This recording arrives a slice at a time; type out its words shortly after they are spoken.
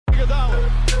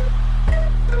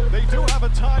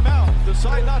have a timeout.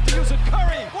 Decide not to use it.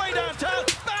 Curry, way downtown.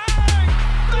 Bang!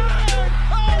 Bang!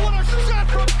 Oh, what a shot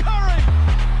from Curry!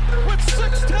 With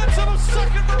 0.6 of a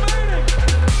second remaining.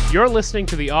 You're listening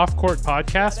to the Off Court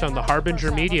podcast on the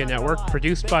Harbinger Media Network,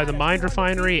 produced by the Mind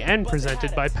Refinery and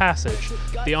presented by Passage,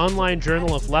 the online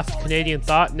journal of left Canadian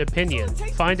thought and opinion.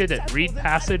 Find it at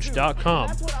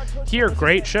readpassage.com. Hear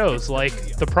great shows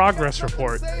like The Progress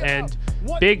Report and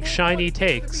Big Shiny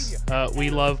Takes. We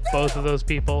love both of those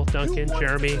people. Duncan,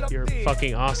 Jeremy, you're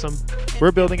fucking awesome.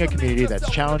 We're building a community that's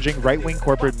challenging right-wing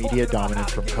corporate media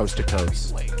dominance from coast to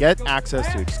coast. Get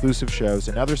access to exclusive shows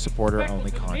and other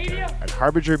supporter-only content at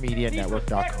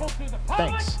harbingermedianetwork.com.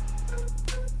 Thanks.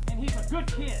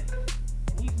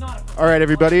 All right,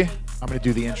 everybody. I'm going to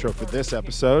do the intro for this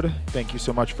episode. Thank you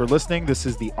so much for listening. This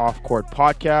is the Off Court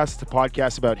podcast, a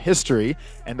podcast about history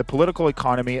and the political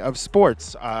economy of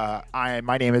sports.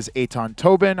 My name is Eitan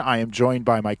Tobin. I am joined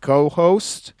by my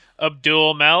co-host,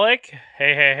 Abdul Malik.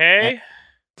 Hey.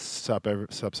 Sup.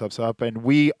 And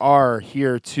we are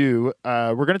here to,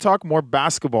 we're going to talk more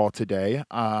basketball today.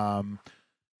 A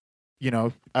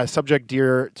subject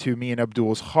dear to me and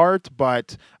Abdul's heart,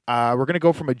 but we're going to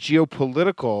go from a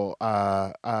geopolitical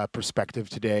perspective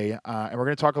today, and we're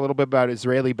going to talk a little bit about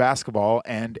Israeli basketball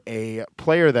and a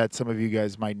player that some of you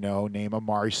guys might know named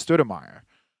Amar'e Stoudamire.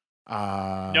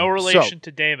 No relation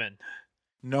to Damon.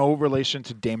 No relation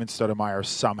to Damon Stoudamire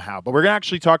somehow, but we're going to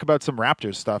actually talk about some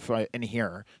Raptors stuff in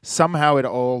here. Somehow it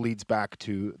all leads back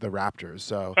to the Raptors.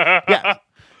 So, yeah.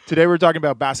 Today we're talking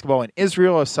about basketball in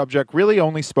Israel, a subject really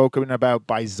only spoken about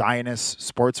by Zionist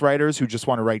sports writers who just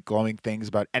want to write glowing things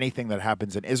about anything that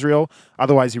happens in Israel.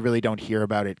 Otherwise, you really don't hear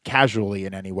about it casually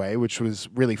in any way, which was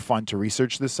really fun to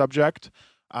research this subject.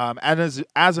 And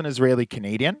as an Israeli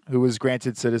Canadian who was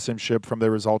granted citizenship from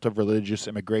the result of religious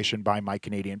immigration by my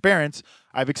Canadian parents,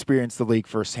 I've experienced the league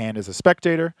firsthand as a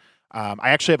spectator. I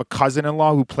actually have a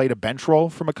cousin-in-law who played a bench role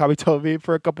for Maccabi Tel Aviv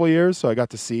for a couple of years, so I got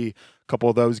to see a couple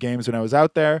of those games when I was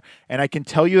out there. And I can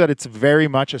tell you that it's very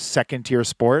much a second-tier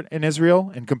sport in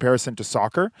Israel in comparison to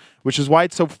soccer, which is why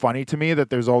it's so funny to me that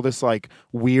there's all this like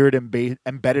weird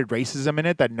embedded racism in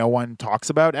it that no one talks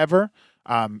about ever.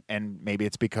 And maybe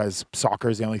it's because soccer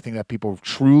is the only thing that people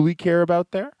truly care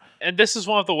about there. And this is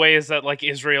one of the ways that like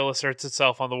Israel asserts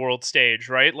itself on the world stage,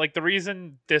 right? Like the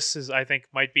reason this is, I think,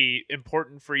 might be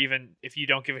important for even if you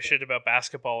don't give a shit about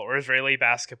basketball or Israeli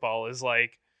basketball is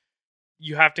like,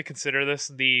 you have to consider this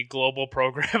the global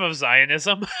program of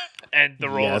Zionism and the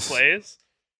role it plays.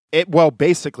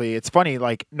 Basically, it's funny,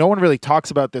 like, no one really talks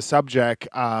about this subject,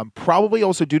 probably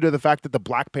also due to the fact that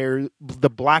the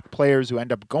black players who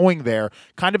end up going there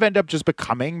kind of end up just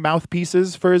becoming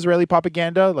mouthpieces for Israeli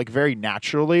propaganda, like, very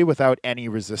naturally, without any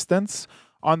resistance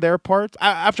on their part.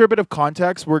 After a bit of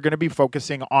context, we're going to be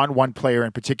focusing on one player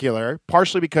in particular,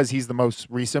 partially because he's the most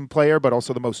recent player, but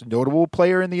also the most notable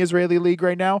player in the Israeli league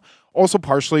right now. Also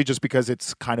partially just because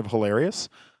it's kind of hilarious.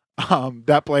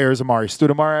 That player is Amar'e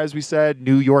Stoudamire, as we said,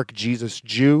 New York Jesus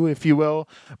Jew, if you will.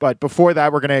 But before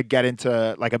that, we're going to get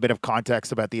into like a bit of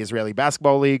context about the Israeli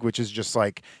Basketball League, which is just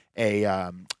like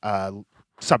a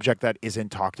subject that isn't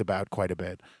talked about quite a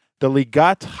bit. The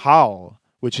Ligat,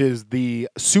 which is the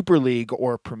Super League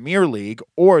or Premier League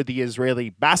or the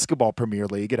Israeli Basketball Premier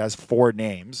League, it has 4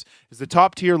 names, is the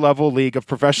top-tier level league of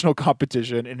professional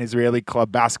competition in Israeli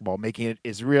club basketball, making it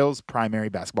Israel's primary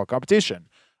basketball competition.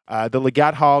 The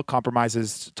Ligat Hall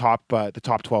comprises the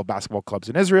top 12 basketball clubs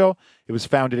in Israel. It was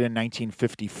founded in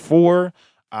 1954.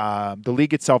 The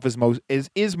league itself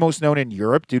is most known in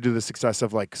Europe due to the success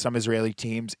of like some Israeli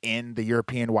teams in the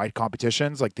European-wide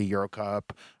competitions like the Euro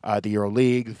Cup, the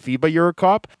EuroLeague, the FIBA Euro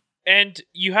Cup. And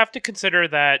you have to consider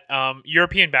that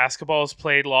European basketball is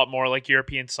played a lot more like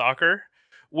European soccer,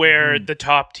 where the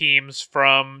top teams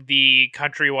from the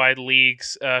countrywide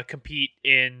leagues compete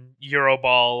in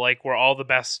Euroball, like where all the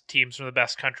best teams from the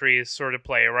best countries sort of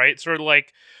play, right? Sort of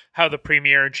like how the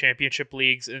Premier and Championship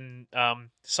leagues in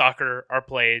soccer are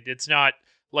played. It's not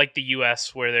like the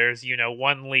US where there's,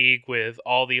 one league with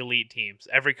all the elite teams.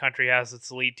 Every country has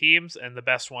its elite teams, and the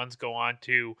best ones go on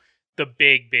to the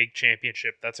big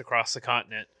championship that's across the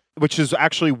continent. Which is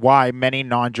actually why many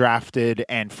non-drafted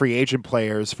and free agent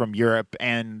players from Europe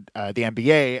and the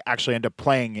NBA actually end up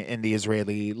playing in the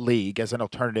Israeli league as an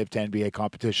alternative to NBA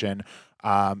competition.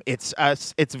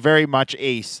 It's very much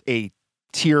a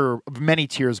many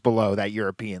tiers below that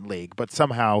European league, but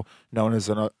somehow known as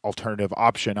an alternative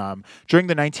option. During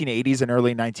the 1980s and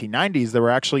early 1990s, there were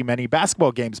actually many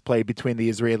basketball games played between the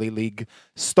Israeli League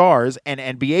stars and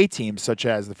NBA teams such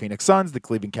as the Phoenix Suns, the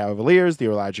Cleveland Cavaliers, the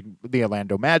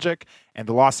Orlando Magic, and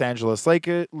the Los Angeles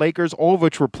Lakers, all of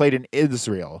which were played in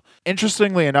Israel.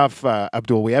 Interestingly enough,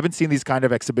 Abdul, we haven't seen these kind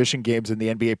of exhibition games in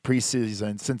the NBA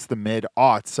preseason since the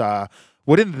mid-aughts.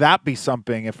 Wouldn't that be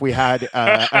something if we had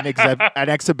an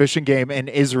exhibition game in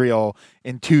Israel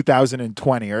in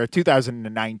 2020 or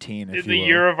 2019? In the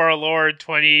year of our Lord,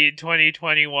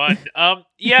 2021.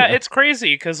 Yeah, it's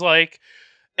crazy because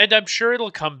and I'm sure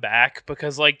it'll come back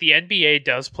because the NBA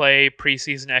does play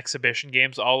preseason exhibition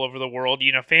games all over the world.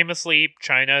 Famously,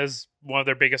 China is one of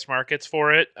their biggest markets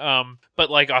for it.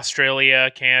 But Australia,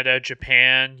 Canada,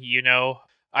 Japan,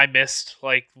 I missed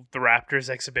the Raptors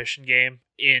exhibition game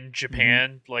in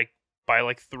Japan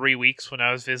by 3 weeks when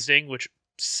I was visiting, which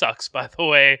sucks, by the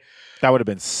way. That would have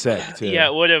been sick too. Yeah,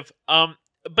 it would have.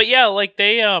 But yeah,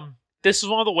 this is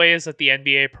one of the ways that the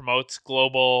NBA promotes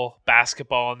global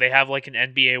basketball, and they have an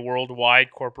NBA worldwide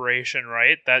corporation,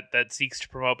 right? That seeks to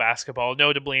promote basketball,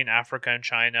 notably in Africa and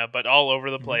China, but all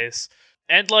over the place.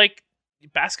 And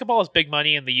basketball is big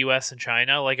money in the US and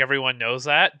China, everyone knows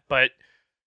that, but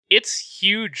it's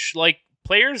huge.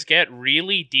 Players get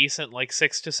really decent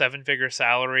 6 to 7 figure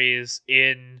salaries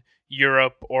in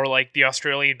Europe, or the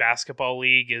Australian Basketball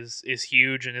League is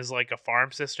huge and is a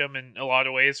farm system in a lot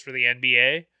of ways for the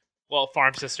NBA. Well,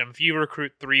 farm system. If you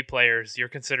recruit 3 players, you're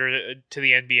considered to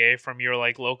the NBA from your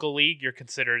local league, you're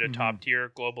considered a top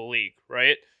tier global league,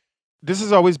 right? This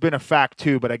has always been a fact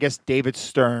too, but I guess David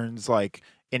Stern's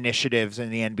initiatives in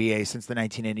the NBA since the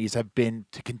 1980s have been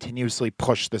to continuously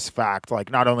push this fact,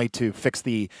 not only to fix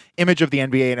the image of the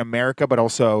NBA in America, but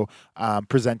also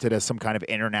present it as some kind of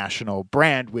international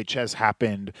brand, which has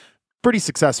happened pretty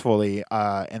successfully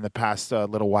in the past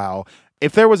little while.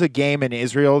 If there was a game in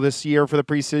Israel this year for the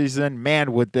preseason,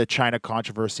 man, would the China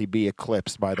controversy be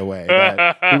eclipsed, by the way.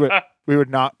 We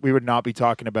would not be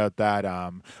talking about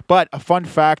that. But a fun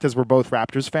fact, as we're both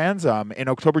Raptors fans, in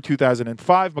October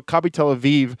 2005, Maccabi Tel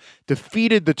Aviv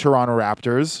defeated the Toronto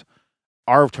Raptors,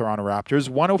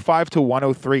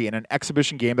 105-103 in an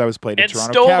exhibition game that was played in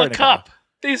Toronto, Canada. And stole the cup.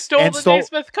 They stole the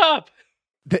Naismith Cup.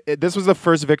 This was the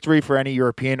first victory for any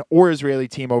European or Israeli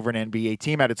team over an NBA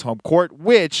team at its home court,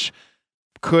 which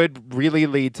could really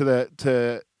lead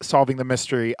to solving the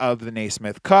mystery of the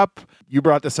Naismith Cup. You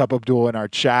brought this up, Abdul, in our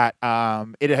chat.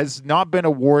 It has not been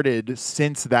awarded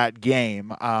since that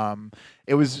game.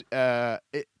 It was,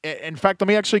 in fact, let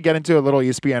me actually get into a little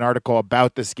ESPN article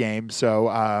about this game. So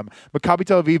Maccabi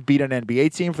Tel Aviv beat an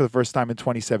NBA team for the first time in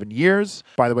 27 years.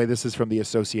 By the way, this is from the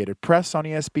Associated Press on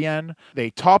ESPN. They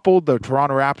toppled the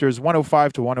Toronto Raptors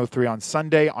 105-103 on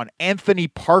Sunday on Anthony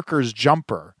Parker's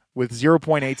jumper with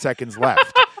 0.8 seconds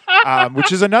left,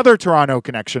 which is another Toronto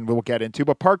connection we'll get into.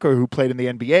 But Parker, who played in the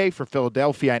NBA for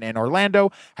Philadelphia and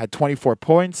Orlando, had 24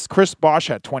 points. Chris Bosh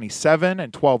had 27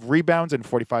 and 12 rebounds in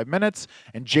 45 minutes.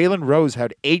 And Jalen Rose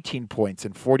had 18 points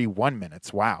in 41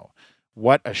 minutes. Wow.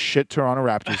 What a shit Toronto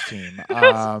Raptors team.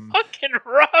 Fucking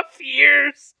rough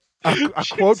years. A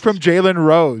quote from Jalen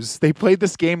Rose. They played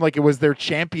this game like it was their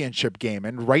championship game,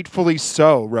 and rightfully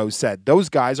so, Rose said. Those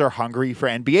guys are hungry for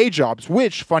NBA jobs,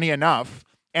 which, funny enough,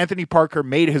 Anthony Parker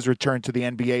made his return to the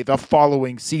NBA the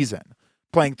following season,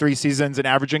 playing 3 seasons and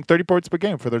averaging 30 points per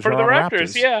game for the Toronto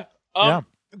Raptors. Yeah.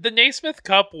 The Naismith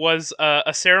Cup was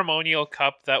a ceremonial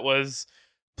cup that was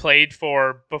played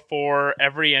for before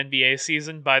every NBA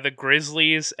season by the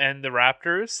Grizzlies and the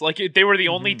Raptors. They were the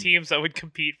only teams that would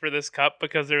compete for this cup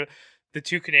because they're the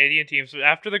 2 Canadian teams. But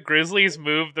after the Grizzlies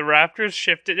moved, the Raptors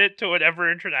shifted it to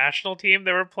whatever international team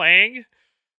they were playing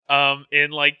in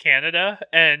Canada.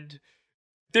 And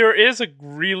there is a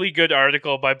really good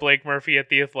article by Blake Murphy at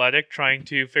The Athletic trying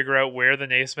to figure out where the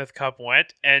Naismith Cup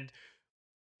went. And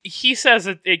he says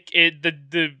that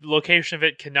the location of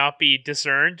it cannot be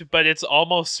discerned, but it's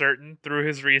almost certain through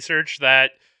his research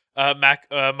that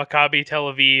Maccabi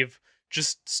Tel Aviv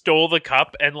just stole the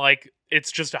cup and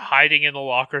it's just hiding in the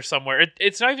locker somewhere.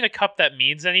 It's not even a cup that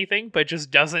means anything, but just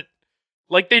doesn't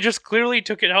they just clearly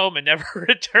took it home and never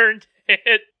returned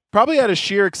it. Probably out of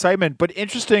sheer excitement, but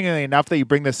interestingly enough that you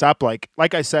bring this up, like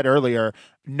I said earlier,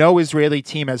 no Israeli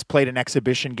team has played an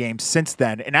exhibition game since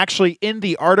then. And actually, in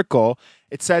the article,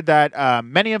 it said that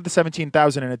many of the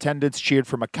 17,000 in attendance cheered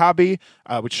for Maccabi,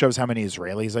 which shows how many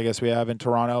Israelis, I guess, we have in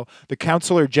Toronto. The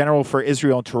Counselor General for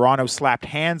Israel in Toronto slapped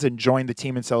hands and joined the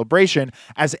team in celebration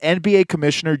as NBA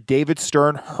Commissioner David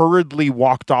Stern hurriedly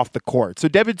walked off the court. So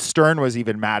David Stern was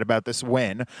even mad about this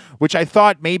win, which I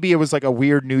thought maybe it was like a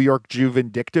weird New York Jew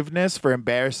vindictiveness for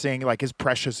embarrassing like his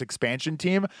precious expansion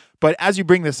team. But as you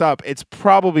bring this up, it's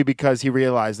probably because he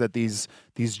realized that these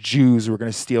Jews were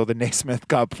going to steal the Naismith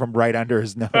Cup from right under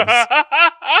his nose.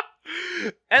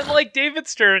 And like David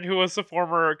Stern, who was the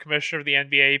former commissioner of the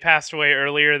NBA, he passed away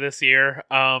earlier this year.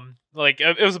 Like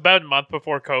it was about a month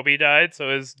before Kobe died, so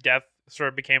his death sort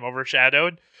of became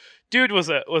overshadowed. Dude was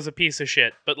a piece of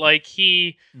shit, but like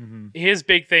his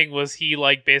big thing was he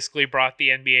like basically brought the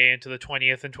NBA into the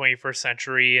 20th and 21st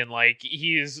century, and like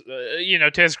he's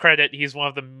to his credit, he's one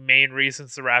of the main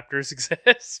reasons the Raptors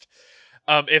exist.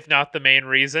 If not the main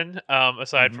reason,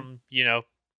 aside from,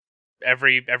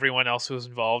 everyone else who was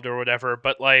involved or whatever,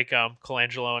 but like,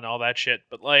 Colangelo and all that shit.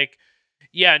 But like,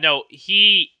 yeah, no,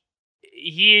 he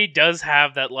does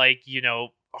have that, like,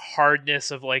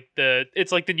 hardness of like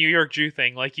it's like the New York Jew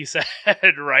thing, like you said,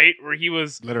 right? Where he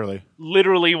was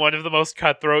literally one of the most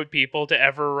cutthroat people to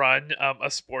ever run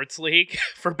a sports league,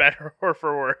 for better or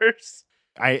for worse.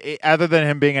 Other than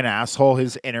him being an asshole,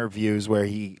 his interviews where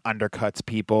he undercuts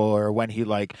people, or when he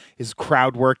like is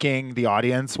crowd working the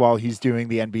audience while he's doing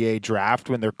the NBA draft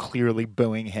when they're clearly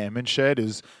booing him and shit,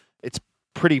 it's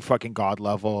pretty fucking god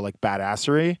level like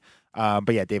badassery.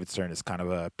 But yeah, David Stern is kind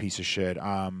of a piece of shit.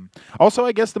 Also,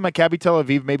 I guess the Maccabi Tel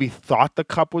Aviv maybe thought the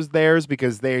cup was theirs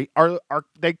because they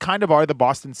kind of are the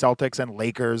Boston Celtics and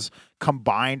Lakers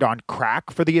combined on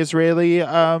crack for the Israeli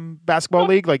basketball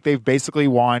league. Like they've basically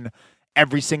won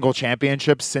every single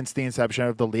championship since the inception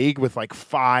of the league, with like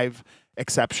 5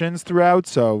 exceptions throughout.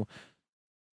 So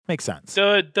makes sense.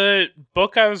 The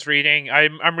book I was reading,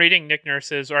 I'm reading Nick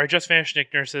Nurse's, or I just finished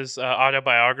Nick Nurse's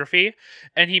autobiography,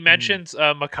 and he mentions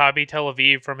Maccabi Tel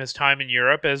Aviv from his time in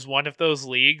Europe as one of those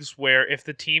leagues where if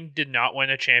the team did not win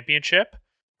a championship,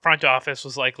 front office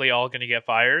was likely all going to get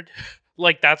fired.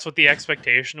 Like that's what the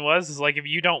expectation was. Is like if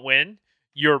you don't win,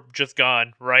 you're just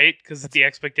gone, right? Because the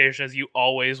expectation is you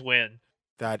always win.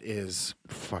 That is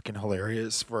fucking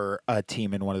hilarious for a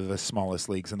team in one of the smallest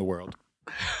leagues in the world.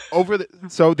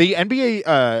 So the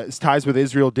NBA's ties with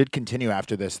Israel did continue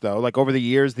after this, though. Like over the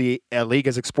years, the league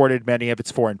has exported many of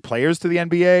its foreign players to the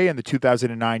NBA. In the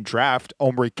 2009 draft,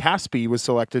 Omri Caspi was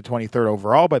selected 23rd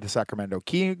overall by the Sacramento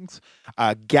Kings.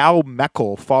 Gal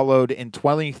Meckel followed in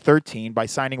 2013 by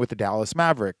signing with the Dallas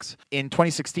Mavericks. In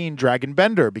 2016, Dragan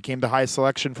Bender became the highest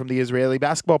selection from the Israeli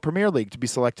Basketball Premier League to be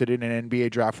selected in an NBA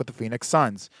draft with the Phoenix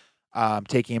Suns.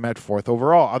 Taking him at 4th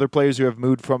overall. Other players who have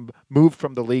moved from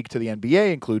the league to the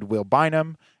NBA include Will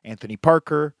Bynum, Anthony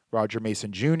Parker, Roger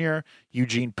Mason Jr.,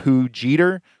 Eugene Pooh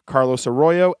Jeter, Carlos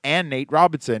Arroyo, and Nate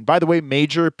Robinson. By the way,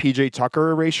 major PJ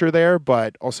Tucker erasure there,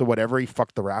 but also whatever, he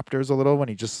fucked the Raptors a little when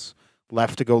he just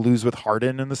left to go lose with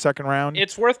Harden in the second round.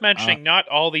 It's worth mentioning not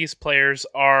all these players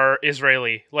are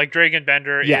Israeli. Like Dragan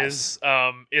Bender is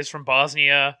from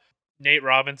Bosnia. Nate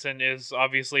Robinson is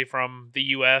obviously from the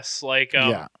US. Like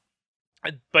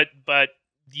But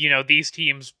these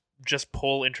teams just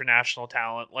pull international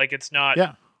talent. Like it's not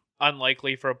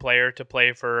unlikely for a player to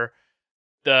play for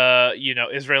the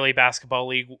Israeli Basketball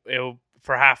League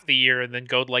for half the year and then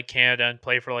go to like Canada and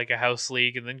play for like a house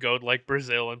league and then go to like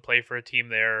Brazil and play for a team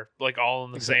there, like all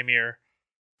in the same year.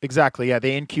 Exactly. Yeah,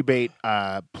 they incubate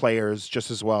players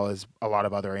just as well as a lot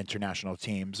of other international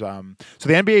teams. So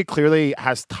the NBA clearly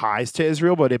has ties to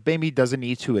Israel, but it maybe doesn't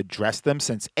need to address them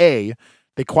since they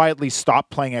quietly stopped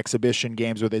playing exhibition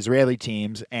games with Israeli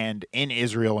teams and in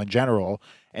Israel in general.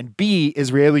 And B,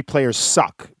 Israeli players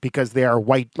suck because they are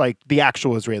white, like the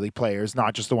actual Israeli players,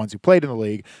 not just the ones who played in the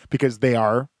league, because they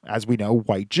are, as we know,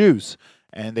 white Jews.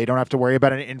 And they don't have to worry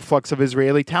about an influx of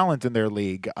Israeli talent in their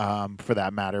league, for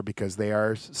that matter, because they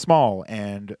are small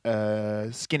and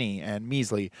skinny and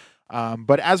measly.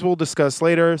 But as we'll discuss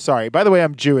later, sorry, by the way,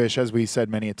 I'm Jewish, as we said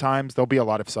many times. There'll be a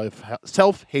lot of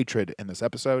self-hatred in this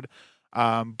episode.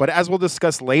 But as we'll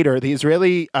discuss later, the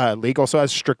Israeli league also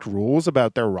has strict rules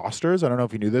about their rosters. I don't know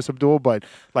if you knew this, Abdul, but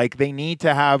like they need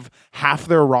to have half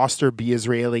their roster be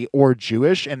Israeli or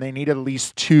Jewish, and they need at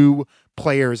least 2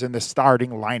 players in the starting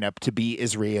lineup to be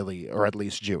Israeli or at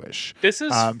least Jewish. This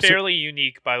is fairly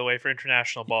unique, by the way, for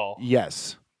international ball.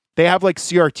 Yes. they have like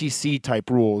CRTC type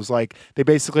rules. Like they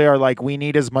basically are like, we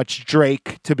need as much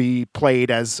Drake to be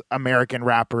played as American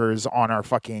rappers on our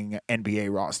fucking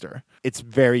NBA roster. It's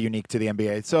very unique to the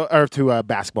NBA, or to a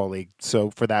basketball league. So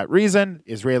for that reason,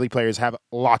 Israeli players have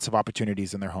lots of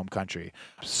opportunities in their home country.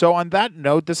 So on that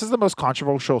note, this is the most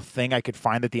controversial thing I could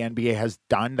find that the NBA has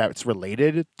done that's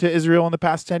related to Israel in the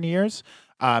past 10 years.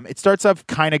 It starts off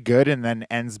kind of good and then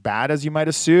ends bad, as you might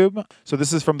assume. So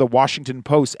this is from the Washington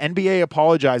Post. NBA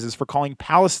apologizes for calling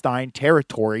Palestine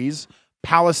territories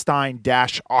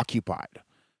Palestine-occupied.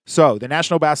 So the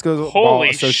National Basketball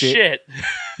Association. Holy shit.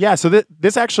 Yeah, so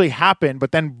this actually happened,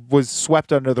 but then was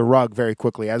swept under the rug very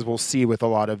quickly, as we'll see with a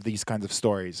lot of these kinds of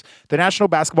stories. The National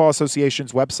Basketball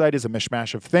Association's website is a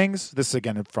mishmash of things. This is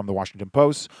again from the Washington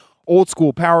Post. Old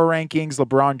school power rankings,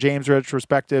 LeBron James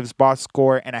retrospectives, box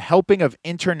score, and a helping of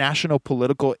international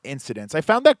political incidents. I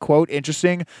found that quote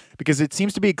interesting because it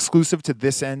seems to be exclusive to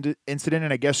this incident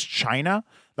and I guess China.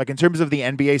 Like in terms of the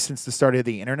NBA since the start of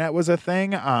the internet was a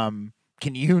thing.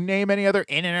 Can you name any other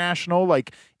international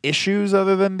like issues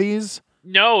other than these?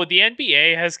 No, the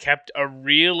NBA has kept a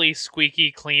really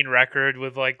squeaky clean record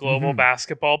with like global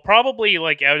basketball, probably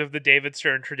like out of the David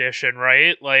Stern tradition,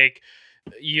 right? Like,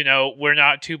 you know, we're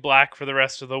not too black for the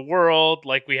rest of the world.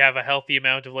 Like we have a healthy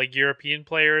amount of like European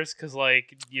players because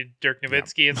like Dirk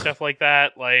Nowitzki and stuff like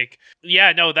that. Like,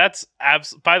 yeah, no, that's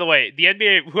by the way, the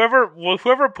NBA,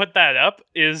 whoever put that up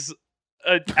is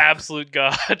an absolute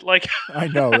god. Like, I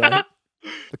know, right?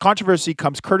 The controversy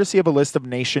comes courtesy of a list of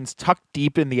nations tucked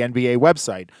deep in the NBA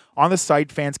website. On the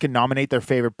site, fans can nominate their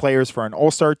favorite players for an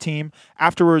all-star team.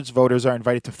 Afterwards, voters are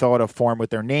invited to fill out a form with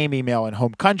their name, email, and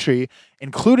home country.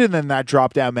 Included in that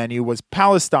drop-down menu was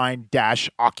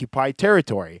Palestine-occupied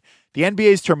territory. The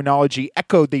NBA's terminology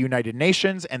echoed the United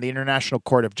Nations and the International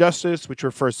Court of Justice, which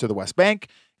refers to the West Bank,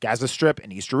 Gaza Strip,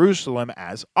 and East Jerusalem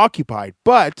as occupied.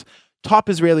 But top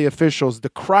Israeli officials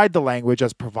decried the language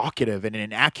as provocative and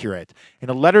inaccurate.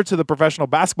 In a letter to the Professional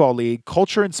Basketball League,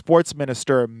 Culture and Sports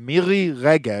Minister Miri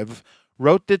Regev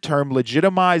wrote the term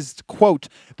legitimized, quote,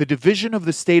 the division of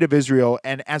the state of Israel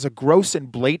and as a gross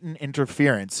and blatant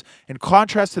interference, in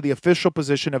contrast to the official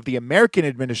position of the American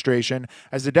administration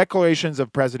as the declarations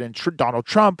of President Donald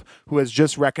Trump, who has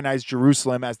just recognized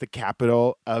Jerusalem as the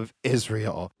capital of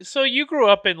Israel. So you grew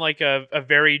up in like a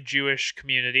very Jewish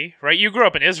community, right? You grew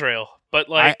up in Israel. But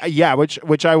like,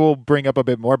 which I will bring up a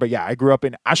bit more. But yeah, I grew up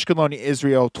in Ashkelon,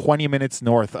 Israel, 20 minutes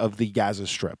north of the Gaza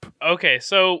Strip. Okay,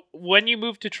 so when you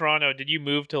moved to Toronto, did you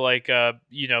move to like a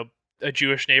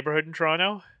Jewish neighborhood in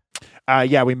Toronto?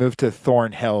 Yeah, we moved to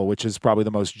Thornhill, which is probably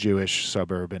the most Jewish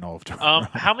suburb in all of Toronto.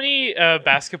 How many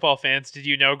basketball fans did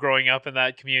you know growing up in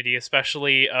that community,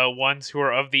 especially ones who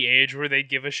are of the age where they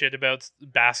give a shit about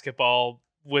basketball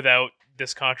without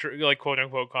this quote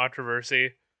unquote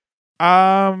controversy?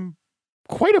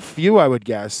 Quite a few, I would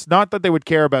guess. Not that they would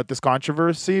care about this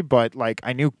controversy, but like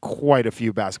I knew quite a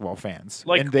few basketball fans.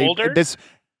 Like older?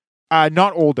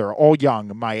 Not older, all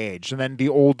young, my age. And then the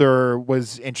older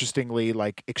was interestingly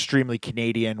like extremely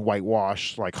Canadian,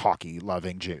 whitewashed, like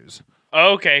hockey-loving Jews.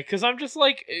 Okay, because I'm just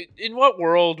like, in what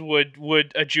world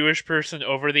would a Jewish person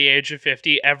over the age of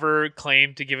 50 ever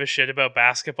claim to give a shit about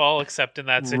basketball except in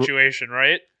that situation,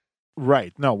 right?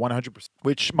 Right. No, 100%.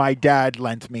 Which my dad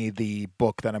lent me the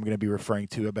book that I'm going to be referring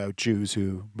to about Jews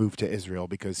who moved to Israel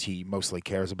because he mostly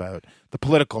cares about the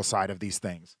political side of these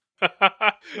things.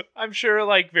 I'm sure,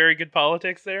 like, very good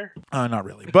politics there. Not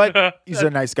really, but he's a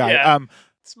nice guy. Yeah.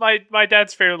 It's my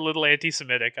dad's fairly little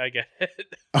anti-Semitic. I get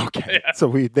it. Okay, yeah. So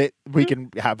we can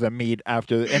have them meet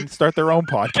after and start their own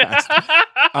podcast.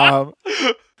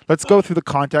 Let's go through the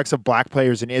context of black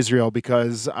players in Israel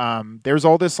because there's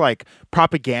all this like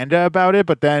propaganda about it,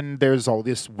 but then there's all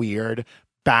this weird,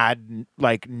 bad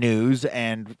like news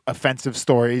and offensive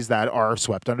stories that are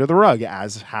swept under the rug,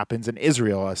 as happens in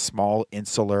Israel, a small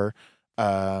insular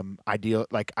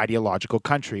ideological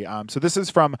country. So this is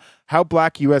from How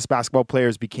Black U.S. Basketball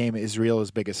Players Became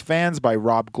Israel's Biggest Fans by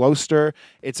Rob Gloster.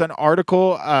 It's an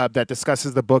article that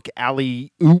discusses the book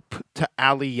Ali Oop to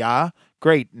Aliyah.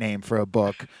 Great name for a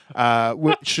book,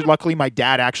 which luckily my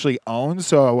dad actually owns.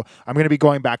 So I'm going to be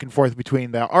going back and forth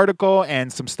between the article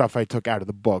and some stuff I took out of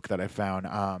the book that I found.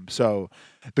 So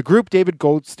the group David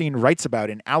Goldstein writes about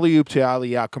in Alley-Oop to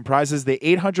Aliyah comprises the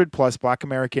 800 plus Black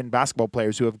American basketball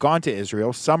players who have gone to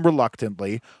Israel, some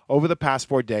reluctantly, over the past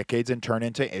 4 decades and turned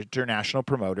into international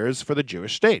promoters for the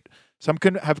Jewish state. Some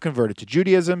have converted to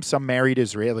Judaism, some married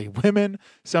Israeli women,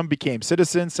 some became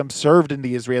citizens, some served in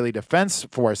the Israeli Defense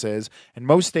Forces, and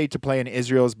most stayed to play in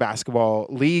Israel's basketball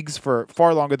leagues for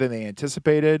far longer than they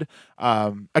anticipated.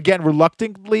 Again,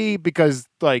 reluctantly, because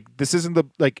like this isn't the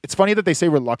like. It's funny that they say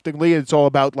reluctantly. It's all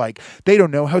about like they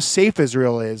don't know how safe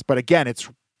Israel is. But again, it's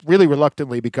really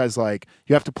reluctantly because like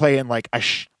you have to play in like a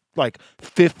like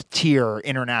fifth tier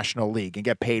international league and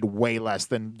get paid way less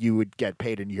than you would get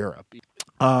paid in Europe.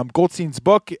 Goldstein's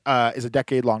book is a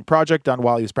decade-long project done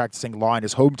while he was practicing law in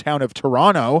his hometown of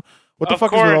Toronto. What the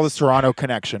fuck is with all this Toronto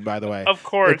connection, by the way? Of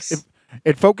course.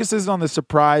 It focuses on the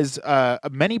surprise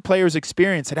many players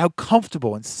experienced and how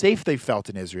comfortable and safe they felt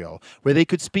in Israel, where they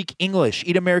could speak English,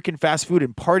 eat American fast food,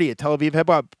 and party at Tel Aviv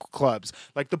hip-hop clubs.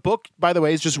 Like, the book, by the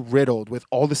way, is just riddled with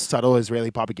all this subtle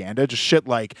Israeli propaganda. Just shit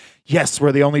like, yes,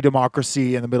 we're the only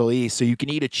democracy in the Middle East, so you can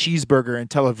eat a cheeseburger in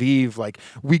Tel Aviv. Like,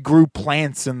 we grew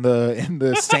plants in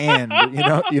the sand. You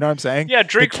know what I'm saying? Yeah,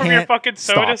 drink from your fucking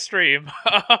soda stream.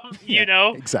 You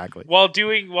know? Exactly. While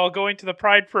going to the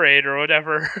Pride Parade or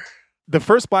whatever. The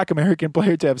first Black American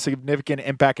player to have significant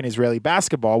impact in Israeli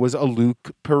basketball was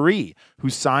Aluk Peri, who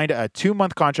signed a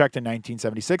 2-month contract in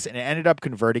 1976 and ended up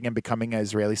converting and becoming an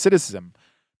Israeli citizen.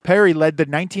 Perry led the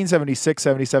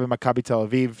 1976-77 Maccabi Tel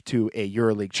Aviv to a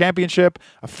EuroLeague championship,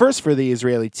 a first for the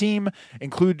Israeli team,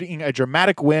 including a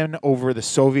dramatic win over the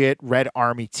Soviet Red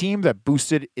Army team that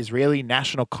boosted Israeli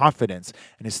national confidence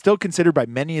and is still considered by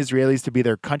many Israelis to be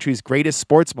their country's greatest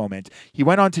sports moment. He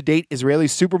went on to date Israeli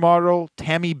supermodel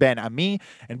Tammy Ben Ami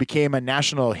and became a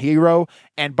national hero.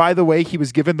 And by the way, he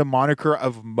was given the moniker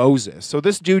of Moses. So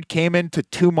this dude came into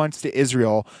 2 months to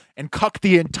Israel and cucked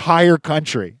the entire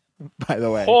country. By the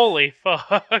way, holy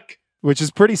fuck, which is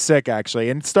pretty sick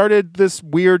actually, and started this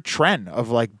weird trend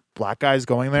of like black guys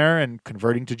going there and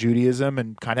converting to Judaism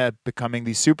and kind of becoming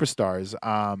these superstars.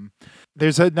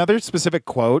 There's another specific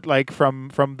quote like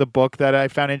from the book that I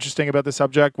found interesting about the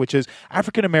subject, which is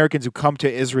African Americans who come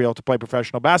to Israel to play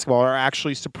professional basketball are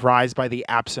actually surprised by the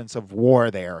absence of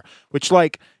war there, which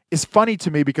like is funny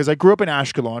to me because I grew up in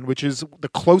Ashkelon, which is the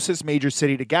closest major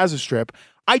city to Gaza Strip.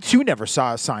 I too never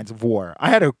saw signs of war. I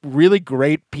had a really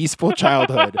great, peaceful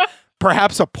childhood.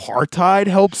 Perhaps apartheid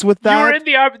helps with that.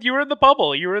 You were in the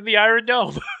bubble. You were in the Iron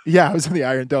Dome. Yeah, I was in the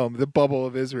Iron Dome, the bubble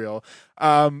of Israel.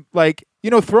 Like, you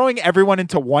know, throwing everyone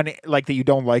into one, like that you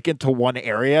don't like, into one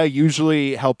area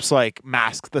usually helps like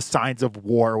mask the signs of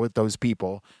war with those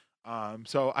people.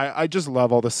 So I just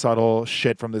love all the subtle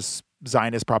shit from this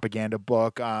Zionist propaganda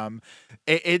book.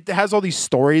 It has all these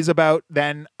stories about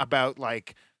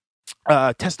like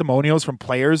testimonials from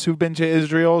players who've been to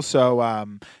Israel. So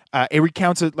it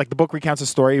recounts it, like the book recounts a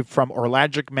story from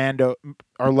Orlando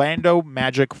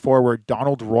Magic forward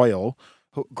Donald Royal,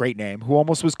 great name, who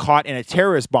almost was caught in a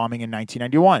terrorist bombing in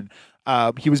 1991.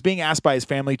 He was being asked by his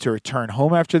family to return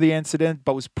home after the incident,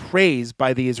 but was praised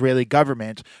by the Israeli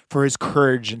government for his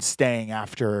courage in staying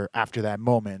after that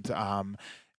moment.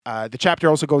 The chapter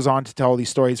also goes on to tell these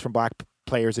stories from black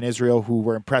players in Israel who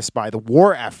were impressed by the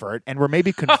war effort and were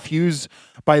maybe confused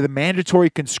by the mandatory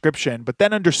conscription, but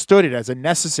then understood it as a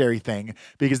necessary thing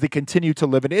because they continued to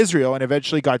live in Israel and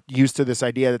eventually got used to this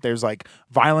idea that there's like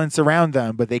violence around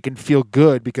them, but they can feel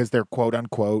good because they're quote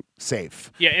unquote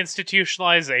safe. Yeah,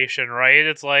 institutionalization, right?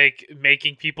 It's like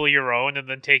making people your own and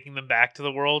then taking them back to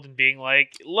the world and being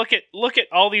like, look at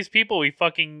all these people we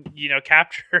fucking,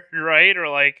 captured, right? Or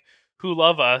like who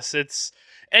love us.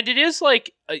 And it is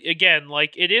like, again,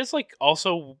 like it is like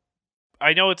also,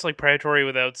 I know it's like predatory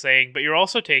without saying, but you're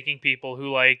also taking people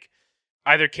who like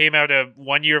either came out of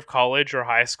 1 year of college or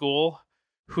high school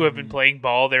who have been playing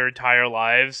ball their entire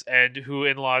lives and who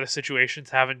in a lot of situations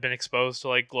haven't been exposed to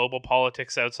like global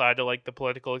politics outside of like the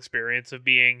political experience of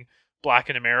being black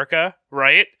in America,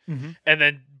 right? Mm-hmm. And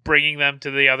then bringing them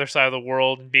to the other side of the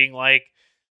world and being like,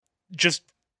 just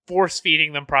force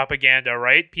feeding them propaganda,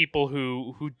 right? People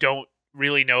who don't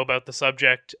really know about the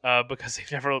subject because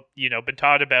they've never been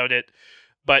taught about it,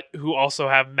 but who also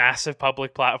have massive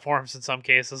public platforms in some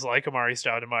cases like Amar'e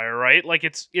Stoudamire, right? Like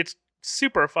it's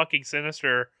super fucking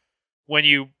sinister when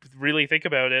you really think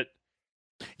about it.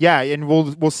 Yeah, and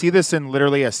we'll see this in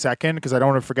literally a second because I don't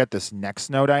want to forget this next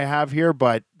note I have here,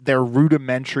 but their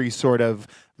rudimentary sort of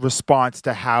response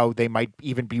to how they might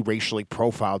even be racially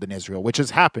profiled in Israel, which has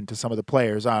happened to some of the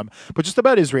players. But just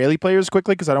about Israeli players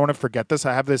quickly, because I don't want to forget this.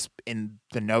 I have this in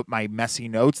the note, my messy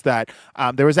notes, that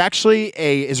there was actually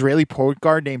a Israeli point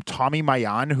guard named Tommy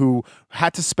Mayan who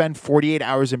had to spend 48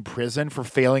 hours in prison for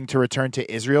failing to return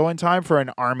to Israel in time for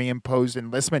an army-imposed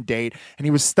enlistment date, and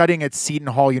he was studying at Seton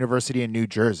Hall University in New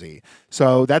Jersey.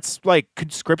 So that's like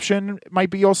conscription might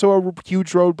be also a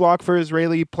huge roadblock for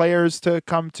Israeli players to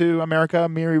come to America,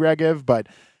 Miri Regev. But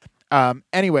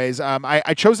anyways,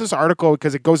 I chose this article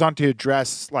because it goes on to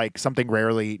address like something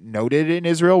rarely noted in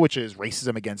Israel, which is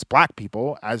racism against black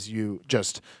people, as you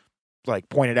just like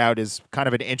pointed out, is kind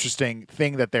of an interesting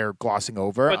thing that they're glossing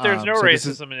over. But there's no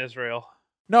racism in Israel.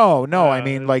 No. I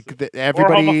mean, like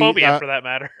everybody, or homophobia for that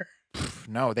matter.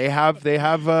 No, they have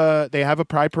a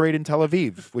pride parade in Tel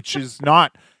Aviv, which is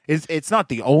not it's not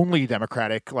the only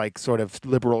democratic like sort of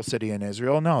liberal city in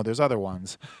Israel. No, there's other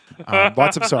ones.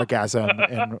 Lots of sarcasm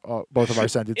in both of our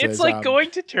sentences. It's like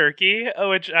going to Turkey,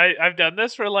 which I've done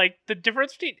this, where like the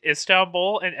difference between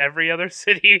Istanbul and every other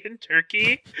city in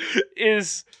Turkey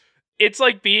is it's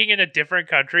like being in a different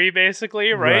country,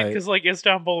 basically, right? Because like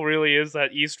Istanbul really is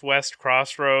that east-west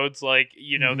crossroads. Like,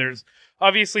 there's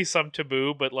obviously some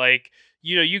taboo, but like,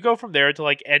 you go from there to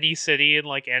like any city in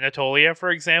like Anatolia,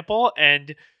 for example,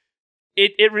 and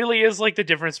it really is like the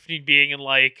difference between being in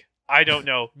like, I don't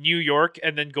know, New York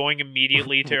and then going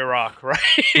immediately to Iraq, right?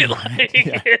 Like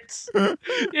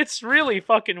it's really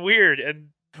fucking weird and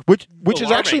which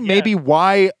is actually maybe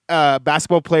why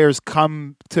basketball players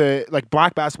come to like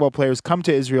black basketball players come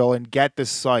to Israel and get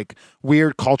this like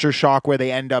weird culture shock where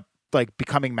they end up like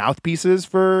becoming mouthpieces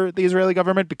for the Israeli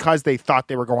government because they thought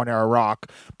they were going to Iraq,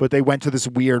 but they went to this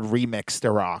weird remixed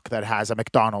Iraq that has a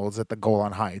McDonald's at the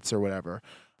Golan Heights or whatever.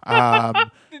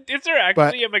 Is there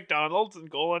actually a McDonald's in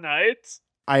Golan Heights?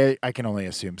 I can only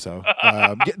assume so.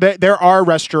 There are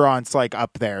restaurants like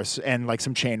up there and like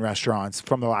some chain restaurants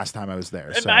from the last time I was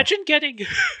there. Imagine getting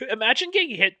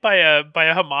hit by a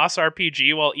Hamas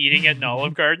RPG while eating at an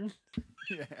Olive Garden.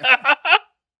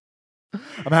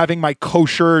 I'm having my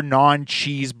kosher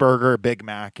non-cheeseburger Big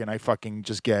Mac, and I fucking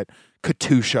just get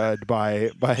katushaed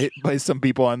by some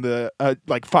people on the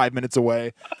like 5 minutes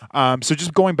away. So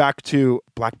just going back to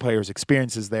black players'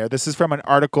 experiences there. This is from an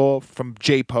article from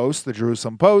J-Post, the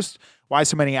Jerusalem Post. Why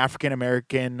so many African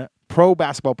American pro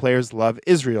basketball players love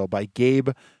Israel by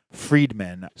Gabe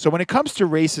Friedman. So when it comes to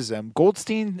racism,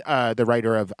 Goldstein, the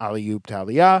writer of Aliyub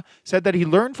Talia, said that he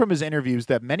learned from his interviews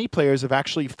that many players have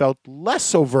actually felt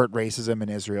less overt racism in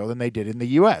Israel than they did in the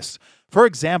U.S. For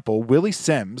example, Willie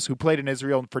Sims, who played in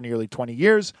Israel for nearly 20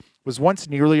 years, was once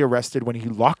nearly arrested when he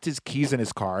locked his keys in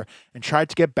his car and tried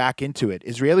to get back into it.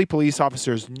 Israeli police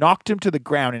officers knocked him to the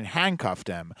ground and handcuffed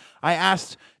him. I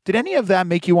asked, did any of that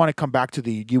make you want to come back to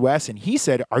the U.S.? And he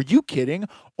said, are you kidding?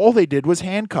 All they did was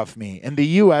handcuff me. In the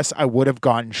U.S., I would have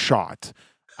gotten shot.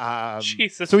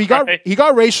 Jesus so he Christ.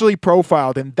 got racially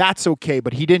profiled, and that's okay,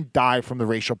 but he didn't die from the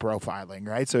racial profiling,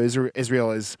 right? So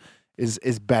Israel is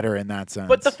better in that sense.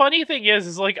 But the funny thing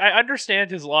is like I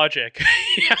understand his logic.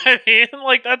 I mean,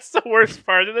 like that's the worst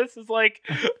part of this is like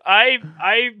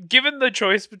I given the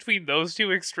choice between those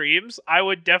two extremes, I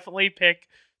would definitely pick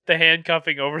the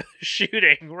handcuffing over the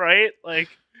shooting, right? Like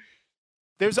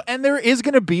there is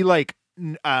going to be like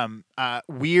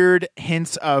weird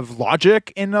hints of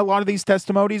logic in a lot of these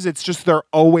testimonies. It's just they're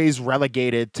always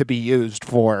relegated to be used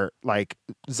for like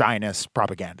Zionist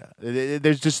propaganda.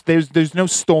 There's no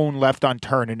stone left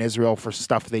unturned in Israel for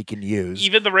stuff they can use.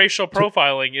 Even the racial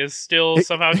profiling is still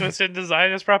somehow twisted into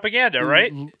Zionist propaganda,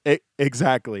 right?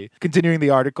 Exactly. Continuing the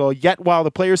article, yet while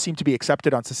the players seem to be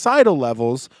accepted on societal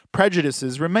levels,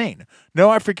 prejudices remain.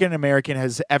 No African American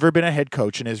has ever been a head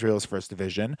coach in Israel's first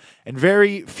division, and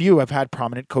very few have had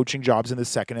prominent coaching jobs in the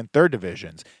second and third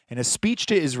divisions. In a speech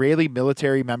to Israeli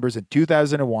military members in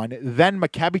 2001, then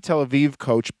Maccabi Tel Aviv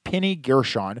coach Penny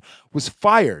Gershon was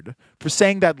fired for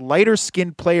saying that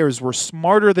lighter-skinned players were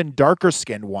smarter than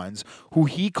darker-skinned ones, who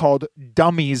he called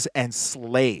dummies and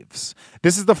slaves.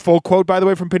 This is the full quote, by the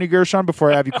way, from Penny Gershon,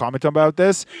 before I have you comment about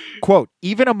this. Quote,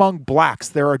 even among blacks,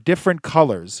 there are different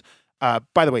colors.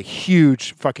 By the way,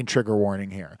 huge fucking trigger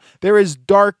warning here. There is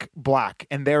dark black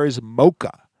and there is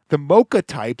mocha. The mocha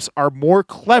types are more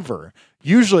clever.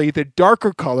 Usually the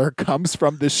darker color comes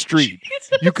from the street.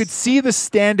 Jesus. You could see the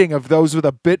standing of those with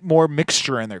a bit more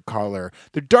mixture in their color.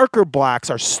 The darker blacks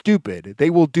are stupid. They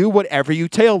will do whatever you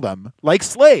tell them, like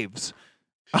slaves.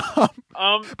 By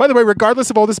the way, regardless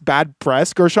of all this bad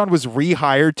press, Gershon was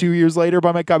rehired 2 years later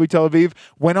by Maccabi Tel Aviv,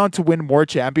 went on to win more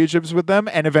championships with them,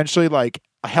 and eventually like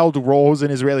held roles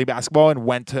in Israeli basketball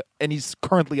and he's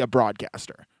currently a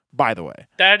broadcaster. By the way,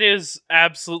 that is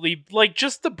absolutely like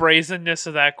just the brazenness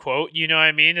of that quote. You know what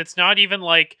I mean? It's not even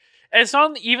like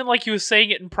he was saying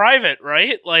it in private,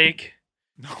 right? Like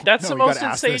that's the most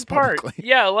insane part.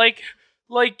 Yeah, like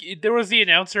there was the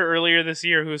announcer earlier this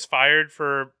year who was fired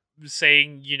for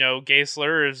saying gay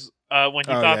slurs when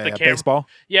he thought the camera baseball.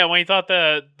 Yeah, when he thought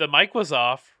the mic was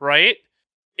off. Right?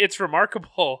 It's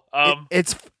remarkable.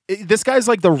 This guy's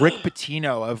like the Rick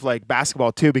Pitino of like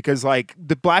basketball too, because like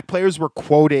the black players were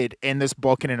quoted in this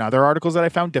book and in other articles that I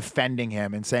found defending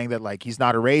him and saying that like he's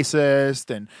not a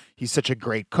racist and he's such a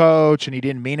great coach and he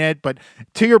didn't mean it. But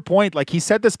to your point, like he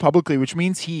said this publicly, which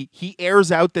means he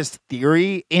airs out this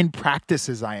theory in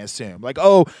practices, I assume. Like,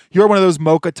 oh, you're one of those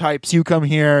mocha types. You come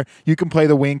here, you can play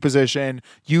the wing position.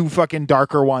 You fucking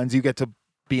darker ones, you get to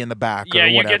be in the back. Yeah, or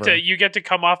you whatever. get to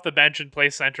come off the bench and play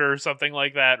center or something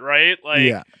like that, right? Like,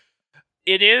 Yeah.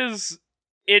 it's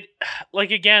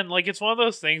one of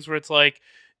those things where it's like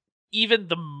even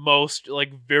the most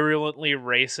like virulently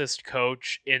racist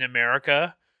coach in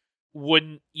America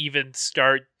wouldn't even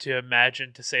start to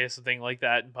imagine to say something like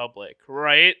that in public,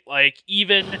 right? Like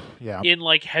even in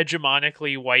like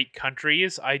hegemonically white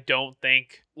countries, I don't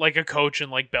think like a coach in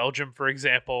like Belgium, for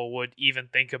example, would even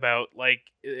think about like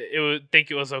it would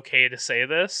think it was okay to say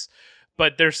this.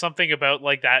 But there's something about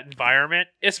like that environment,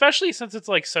 especially since it's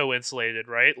like so insulated,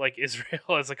 right? Like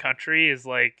Israel as a country is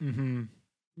like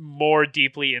more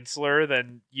deeply insular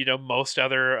than, you know, most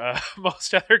other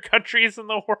countries in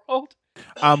the world.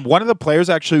 One of the players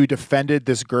actually who defended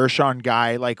this Gershon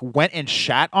guy, like went and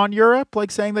shat on Europe,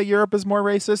 like saying that Europe is more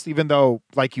racist, even though,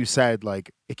 like you said, like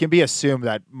it can be assumed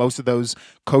that most of those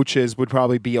coaches would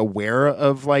probably be aware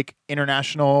of like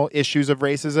international issues of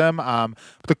racism.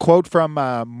 The quote from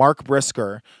Mark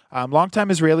Brisker,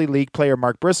 longtime Israeli league player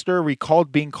Mark Brisker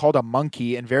recalled being called a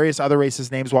monkey and various other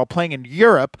racist names while playing in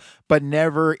Europe, but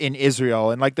never in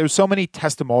Israel. And like there's so many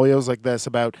testimonials like this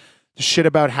about shit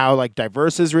about how like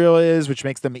diverse Israel is, which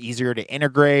makes them easier to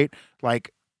integrate.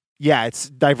 Like, yeah, it's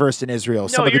diverse in Israel.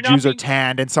 Some of the Jews are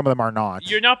tanned and some of them are not.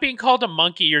 You're not being called a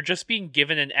monkey. You're just being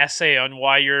given an essay on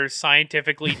why you're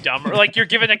scientifically dumb. Or like you're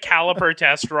given a caliper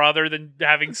test rather than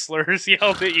having slurs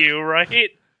yelled at you, right?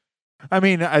 I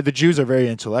mean, the Jews are very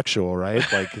intellectual, right?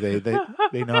 Like they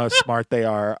know how smart they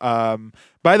are.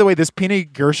 By the way, this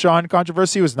Pini Gershon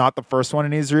controversy was not the first one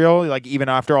in Israel. Like even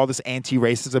after all this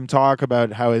anti-racism talk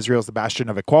about how Israel's the bastion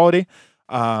of equality,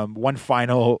 one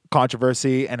final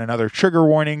controversy and another trigger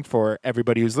warning for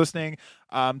everybody who's listening.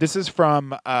 This is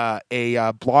from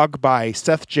a blog by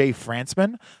Seth J.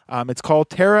 Frantzman. It's called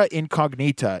Terra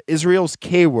Incognita. Israel's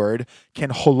K-word.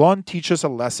 Can Holon teach us a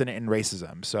lesson in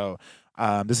racism? So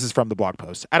this is from the blog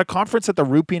post. At a conference at the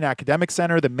Rupin Academic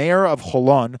Center, the mayor of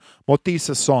Holon, Moti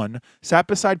Sasson, sat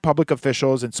beside public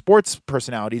officials and sports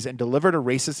personalities and delivered a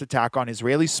racist attack on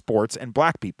Israeli sports and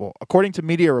black people. According to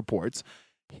media reports,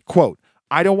 quote,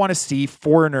 I don't want to see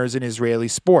foreigners in Israeli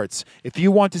sports. If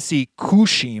you want to see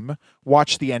Kushim,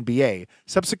 watch the NBA.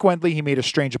 Subsequently, he made a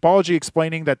strange apology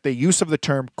explaining that the use of the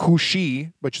term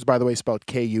Kushi, which is, by the way, spelled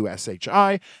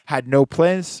Kushi, had no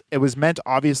place. It was meant,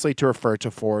 obviously, to refer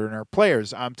to foreigner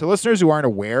players. To listeners who aren't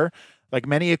aware, like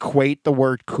many equate the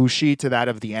word Kushi to that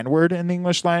of the N-word in the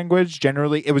English language.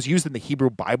 Generally, it was used in the Hebrew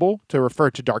Bible to refer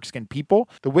to dark-skinned people.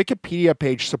 The Wikipedia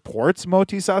page supports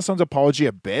Moti Sasson's apology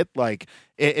a bit. Like,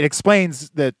 it explains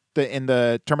that in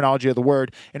the terminology of the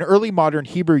word, in early modern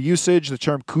Hebrew usage, the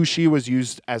term Kushi was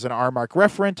used as an R mark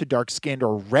referent to dark-skinned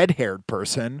or red-haired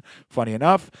person, funny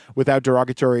enough, without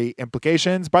derogatory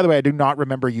implications. By the way, I do not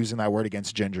remember using that word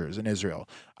against gingers in Israel.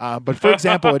 But for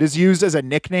example, it is used as a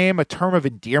nickname, a term of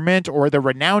endearment, or the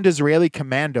renowned Israeli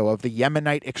commando of the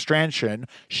Yemenite extraction,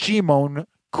 Shimon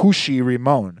Kushi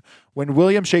Rimon. When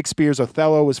William Shakespeare's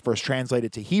Othello was first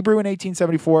translated to Hebrew in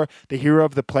 1874, the hero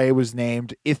of the play was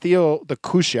named Ithiel the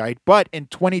Cushite, but in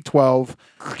 2012,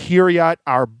 Kiryat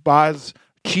Arbaz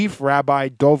Chief Rabbi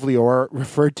Dov Lior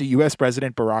referred to U.S.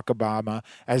 President Barack Obama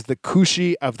as the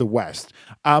Kushi of the West.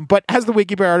 But as the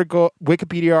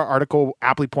Wikipedia article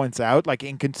aptly points out, like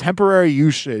in contemporary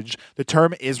usage, the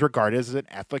term is regarded as an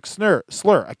ethnic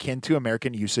slur akin to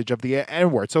American usage of the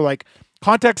N-word. So like,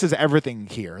 context is everything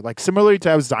here. Like similarly to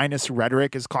how Zionist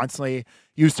rhetoric is constantly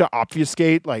used to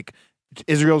obfuscate like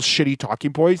Israel's shitty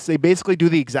talking points, they basically do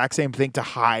the exact same thing to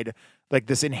hide like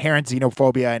this inherent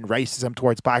xenophobia and racism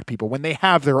towards black people when they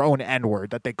have their own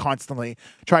N-word that they constantly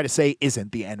try to say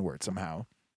isn't the N-word somehow.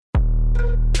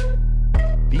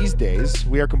 These days,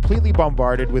 we are completely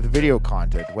bombarded with video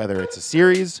content, whether it's a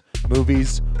series,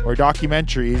 movies, or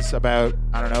documentaries about,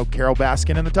 I don't know, Carole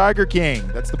Baskin and the Tiger King.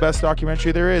 That's the best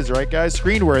documentary there is, right, guys?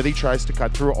 Screenworthy tries to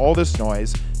cut through all this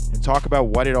noise and talk about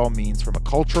what it all means from a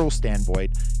cultural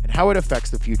standpoint and how it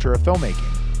affects the future of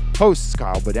filmmaking. Hosts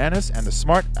Kyle Bodanis and the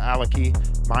Smart Alecky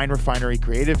Mind Refinery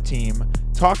creative team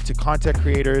talk to content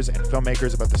creators and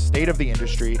filmmakers about the state of the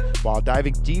industry while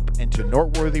diving deep into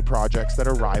noteworthy projects that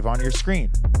arrive on your screen.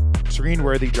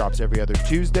 Screenworthy drops every other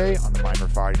Tuesday on the Mind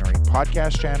Refinery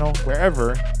podcast channel,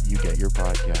 wherever you get your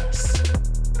podcasts.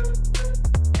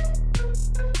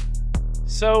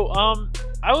 So,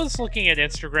 I was looking at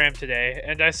Instagram today,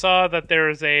 and I saw that there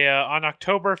is a on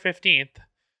October 15th.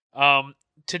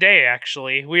 Today,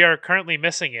 actually, we are currently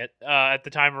missing it at the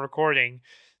time of recording.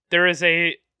 There is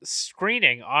a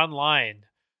screening online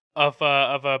of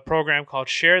a program called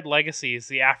Shared Legacies,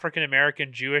 the African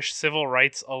American Jewish Civil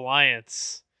Rights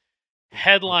Alliance,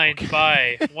 headlined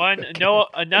by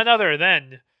none other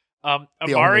than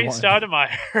Amar'e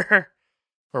Stoudamire.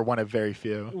 Or one of very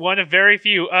few. One of very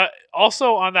few.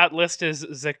 Also on that list is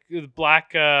another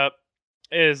black person,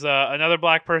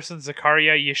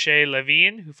 Zakaria Yeshe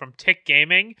Levine, who from Tick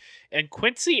Gaming, and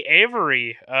Quincy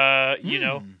Avery.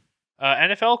 NFL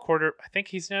I think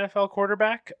he's an NFL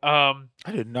quarterback. I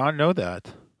did not know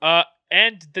that.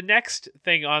 And the next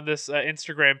thing on this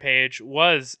Instagram page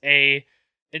was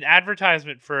an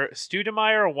advertisement for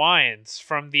Stoudamire wines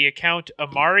from the account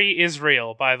Amar'e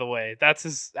Israel, by the way. That's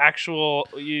his actual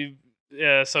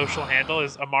social handle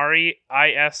is Amar'e,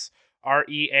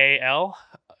 Isreal.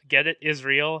 Get it?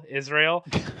 Israel.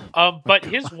 But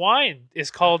his wine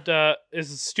is called is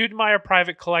Stoudamire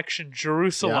Private Collection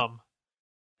Jerusalem.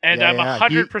 Yeah. And I'm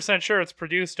 100% sure it's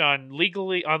produced on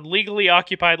legally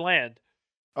occupied land.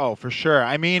 Oh, for sure.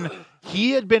 I mean,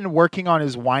 he had been working on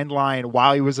his wine line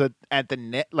while he was at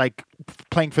the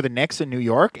playing for the Knicks in New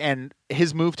York, and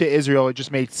his move to Israel, it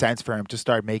just made sense for him to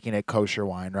start making it kosher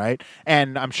wine, right?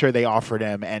 And I'm sure they offered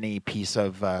him any piece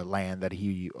of land that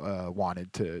he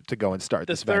wanted to go and start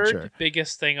this venture. The third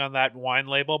biggest thing on that wine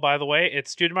label, by the way,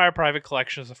 it's Stoudamire Private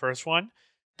Collection is the first one,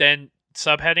 then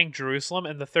subheading Jerusalem,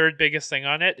 and the third biggest thing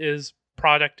on it is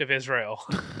Product of Israel.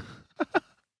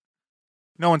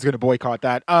 No one's going to boycott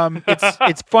that.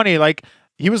 It's funny. Like,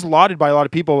 he was lauded by a lot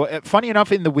of people. Funny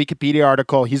enough, in the Wikipedia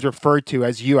article, he's referred to,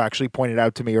 as you actually pointed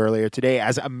out to me earlier today,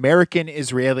 as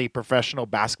American-Israeli professional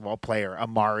basketball player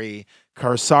Amar'e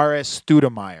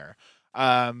Stoudamire.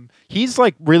 He's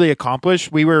like really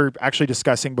accomplished. We were actually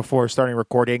discussing before starting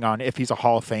recording on if he's a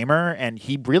Hall of Famer, and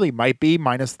he really might be,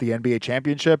 minus the NBA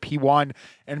championship. He won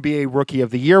NBA Rookie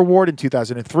of the Year award in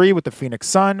 2003 with the Phoenix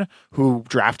Sun, who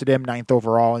drafted him 9th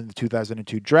overall in the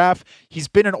 2002 draft. He's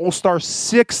been an All-Star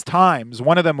 6 times,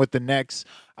 one of them with the Knicks.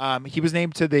 He was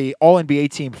named to the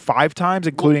All-NBA team 5 times,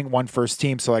 including one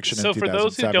first-team selection in 2007. So for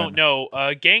those who don't know,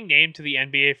 getting named to the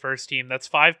NBA first team, that's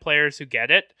 5 players who get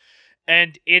it.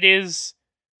 And it is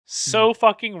so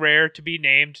fucking rare to be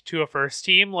named to a first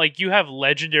team. Like, you have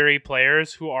legendary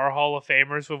players who are Hall of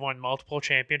Famers who have won multiple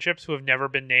championships who have never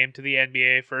been named to the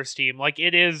NBA first team. Like,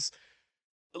 it is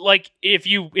like if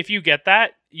you get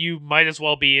that, you might as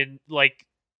well be in like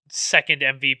second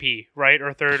MVP, right?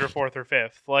 Or third or fourth or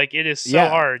fifth. Like, it is so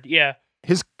hard. Yeah.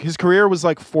 His career was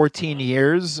like 14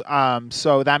 years.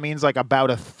 So that means like about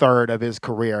a third of his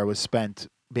career was spent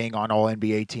being on all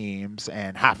NBA teams,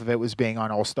 and half of it was being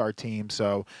on all-star teams.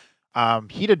 So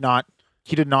he did not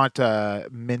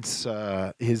mince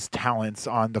his talents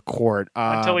on the court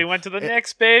until he went to the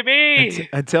Knicks, baby.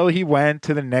 Until he went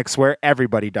to the Knicks, where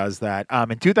everybody does that.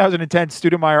 In 2010,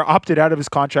 Stoudamire opted out of his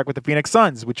contract with the Phoenix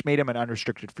Suns, which made him an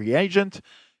unrestricted free agent.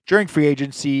 During free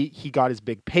agency, he got his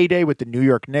big payday with the New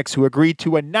York Knicks, who agreed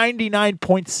to a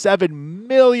 $99.7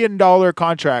 million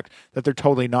contract that they're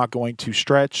totally not going to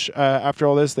stretch after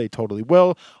all this. They totally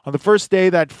will. On the first day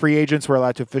that free agents were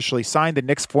allowed to officially sign, the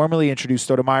Knicks formally introduced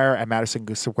Stoudamire at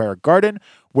Madison Square Garden,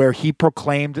 where he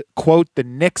proclaimed, quote, "The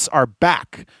Knicks are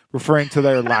back," referring to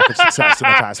their lack of success in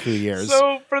the past few years.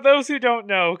 So for those who don't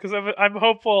know, because I'm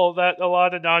hopeful that a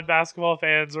lot of non-basketball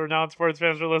fans or non-sports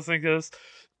fans are listening to this,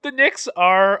 the Knicks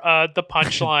are the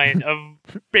punchline of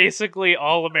basically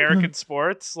all American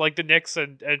sports. Like the Knicks,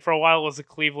 and for a while it was the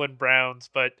Cleveland Browns,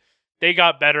 but they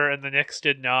got better and the Knicks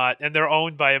did not. And they're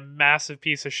owned by a massive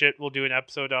piece of shit we'll do an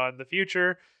episode on in the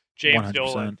future, James 100%.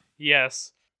 Dolan.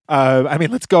 Yes.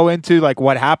 Let's go into like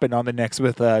what happened on the Knicks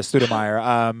with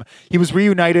Stoudamire. He was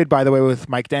reunited, by the way, with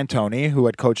Mike D'Antoni, who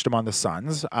had coached him on the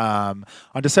Suns. On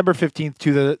December 15th,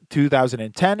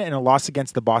 2010, in a loss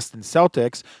against the Boston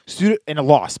Celtics, a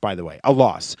loss.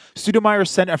 Stoudamire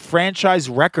set a franchise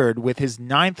record with his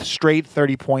 9th straight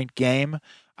 30-point game.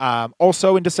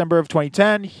 Also in December of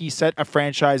 2010, he set a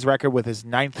franchise record with his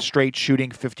 9th straight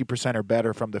shooting 50% or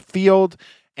better from the field.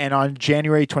 And on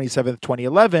January 27th,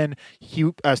 2011,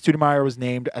 Stoudamire was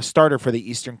named a starter for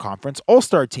the Eastern Conference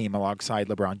All-Star team alongside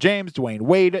LeBron James, Dwayne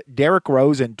Wade, Derrick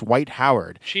Rose, and Dwight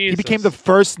Howard. Jesus. He became the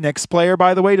first Knicks player,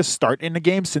 by the way, to start in a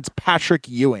game since Patrick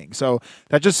Ewing. So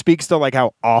that just speaks to like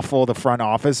how awful the front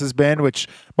office has been, which,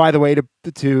 by the way,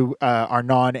 to our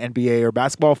non-NBA or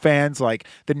basketball fans, like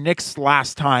the Knicks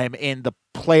last time in the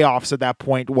playoffs at that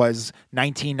point was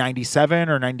 1997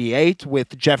 or 98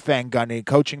 with Jeff Van Gundy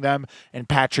coaching them and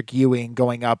Patrick Ewing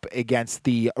going up against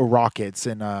the Rockets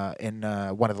in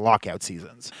one of the lockout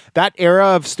seasons. That era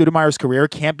of Stoudamire's career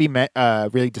can't be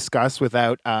really discussed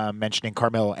without mentioning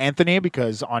Carmelo Anthony,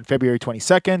 because on February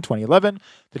 22nd, 2011,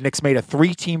 the Knicks made a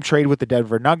 3-team trade with the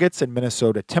Denver Nuggets and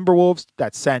Minnesota Timberwolves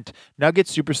that sent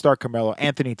Nuggets superstar Carmelo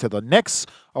Anthony to the Knicks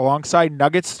alongside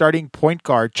Nuggets starting point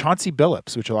guard Chauncey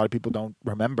Billups, which a lot of people don't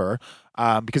remember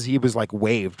because he was like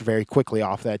waived very quickly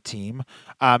off that team.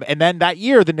 And then that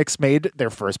year, the Knicks made their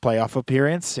first playoff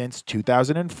appearance since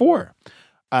 2004.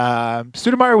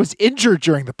 Stoudamire was injured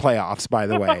during the playoffs, by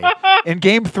the way. In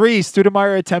Game 3,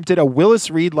 Stoudamire attempted a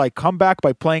Willis Reed-like comeback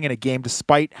by playing in a game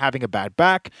despite having a bad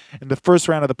back. In the first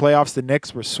round of the playoffs, the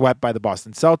Knicks were swept by the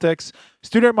Boston Celtics.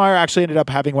 Stoudamire actually ended up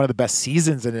having one of the best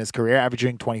seasons in his career,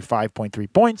 averaging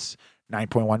 25.3 points,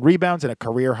 9.1 rebounds, and a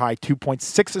career-high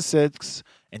 2.6 assists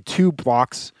and 2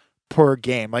 blocks per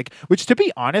game, which, to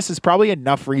be honest, is probably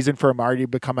enough reason for Amar'e to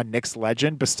become a Knicks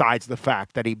legend, besides the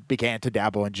fact that he began to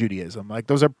dabble in Judaism.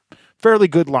 Those are fairly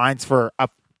good lines for a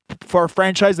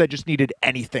franchise that just needed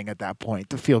anything at that point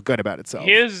to feel good about itself.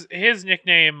 His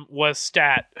nickname was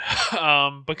Stat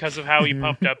because of how he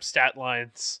pumped up stat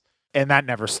lines. And that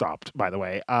never stopped, by the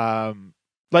way.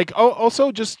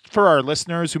 Also, just for our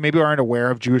listeners who maybe aren't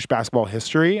aware of Jewish basketball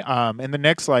history, in the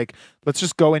Knicks, let's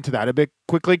just go into that a bit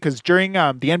quickly, because during the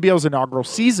NBL's inaugural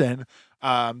season,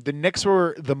 the Knicks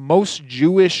were the most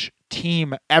Jewish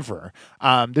team ever.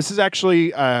 This is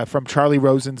actually from Charlie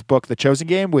Rosen's book, The Chosen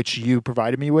Game, which you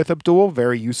provided me with, Abdul.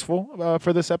 Very useful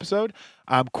for this episode.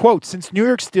 Quote, since New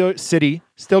York City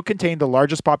still contained the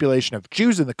largest population of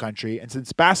Jews in the country, and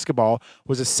since basketball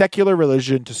was a secular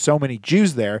religion to so many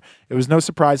Jews there, it was no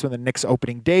surprise when the Knicks'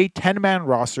 opening day 10-man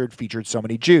roster featured so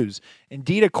many Jews.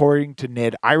 Indeed, according to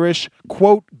Nid Irish,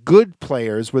 quote, good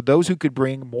players were those who could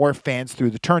bring more fans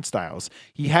through the turnstiles.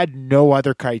 He had no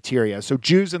other criteria. So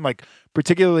Jews and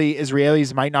particularly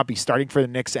Israelis might not be starting for the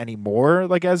Knicks anymore,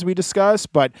 as we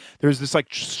discussed, but there's this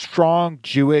strong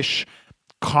Jewish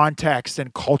context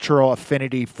and cultural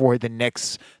affinity for the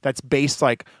Knicks that's based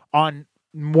on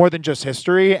more than just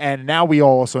history. And now we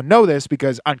all also know this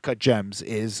because Uncut Gems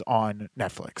is on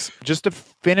Netflix. Just to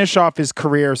finish off his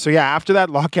career. So yeah, after that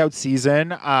lockout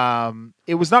season,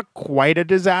 it was not quite a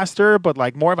disaster,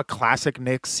 but more of a classic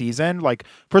Knicks season.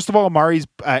 First of all, Amar'e's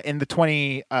in the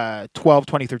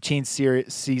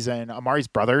 2012-2013 season, Amar'e's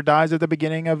brother dies at the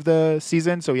beginning of the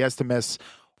season. So he has to miss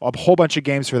a whole bunch of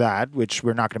games for that, which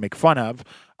we're not going to make fun of.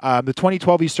 The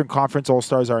 2012 Eastern Conference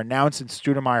All-Stars are announced, and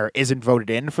Stoudamire isn't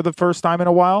voted in for the first time in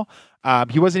a while.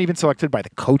 He wasn't even selected by the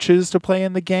coaches to play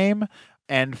in the game.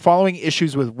 And following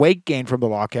issues with weight gain from the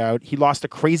lockout, he lost a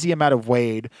crazy amount of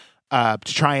weight to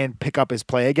try and pick up his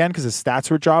play again because his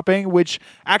stats were dropping, which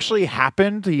actually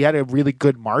happened. He had a really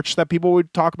good March that people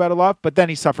would talk about a lot, but then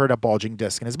he suffered a bulging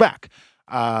disc in his back.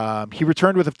 He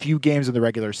returned with a few games in the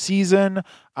regular season.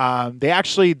 They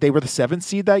were the 7th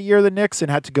seed that year, the Knicks,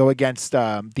 and had to go against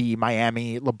the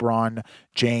Miami LeBron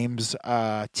James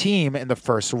team in the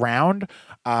first round.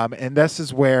 And this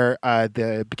is where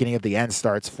the beginning of the end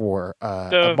starts for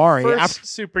the Amar'e. First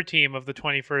super team of the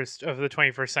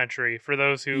 21st century. For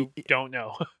those who don't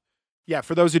know. Yeah,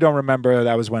 for those who don't remember,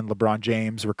 that was when LeBron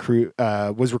James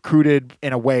was recruited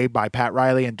in a way by Pat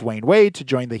Riley and Dwayne Wade to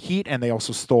join the Heat, and they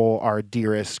also stole our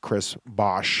dearest Chris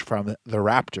Bosh from the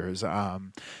Raptors.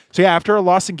 So yeah, after a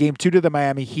loss in Game 2 to the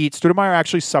Miami Heat, Stoudamire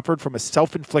actually suffered from a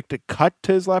self-inflicted cut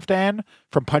to his left hand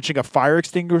from punching a fire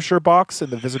extinguisher box in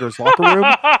the visitors' locker room.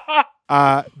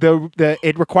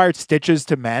 It required stitches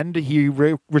to mend. He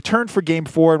returned for Game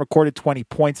 4 and recorded 20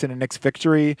 points in a Knicks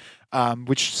victory,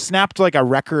 which snapped a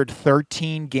record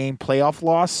 13-game playoff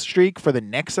loss streak for the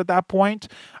Knicks at that point.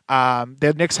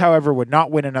 The Knicks, however, would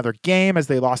not win another game as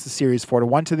they lost the series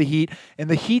 4-1 to the Heat. In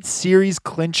the Heat series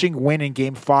clinching win in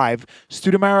Game 5,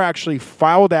 Stoudamire actually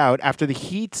fouled out after the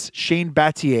Heat's Shane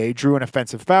Battier drew an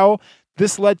offensive foul.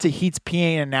 This led to Heat's PA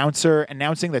announcer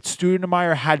announcing that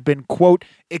Stoudamire had been, quote,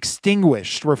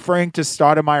 extinguished, referring to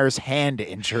Stoudamire's hand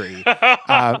injury.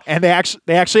 And they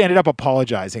actually ended up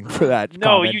apologizing for that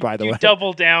comment, by the way. No, you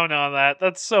double down on that.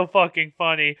 That's so fucking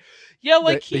funny. Yeah,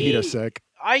 the Heat are sick.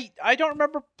 I don't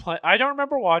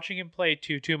remember watching him play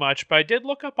too much, but I did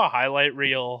look up a highlight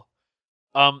reel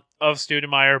of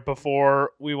Stoudamire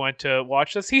before we went to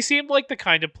watch this. He seemed like the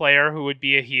kind of player who would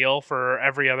be a heel for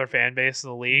every other fan base in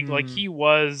the league. He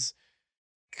was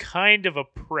kind of a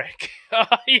prick.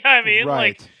 Yeah, I mean,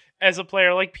 right. As a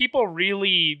player, people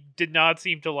really did not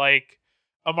seem to like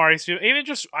Amar'e Stoudamire. Even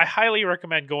just, I highly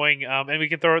recommend going, and we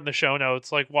can throw it in the show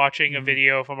notes, watching a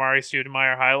video of Amar'e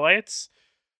Stoudamire highlights.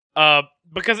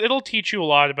 Because it'll teach you a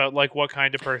lot about like what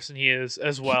kind of person he is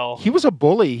as well. He was a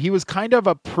bully. He was kind of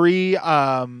a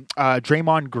Draymond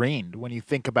Green when you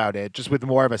think about it, just with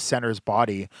more of a center's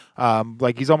body.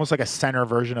 Like he's almost like a center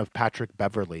version of Patrick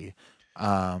Beverley.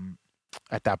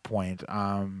 At that point,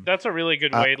 that's a really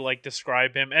good way to like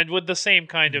describe him, and with the same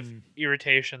kind of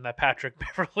irritation that Patrick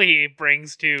Beverley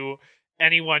brings to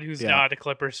anyone who's not a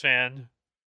Clippers fan.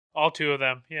 All two of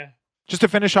them, yeah. Just to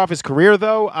finish off his career,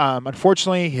 though,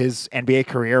 unfortunately, his NBA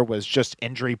career was just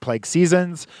injury-plagued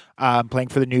seasons, playing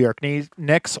for the New York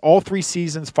Knicks, all 3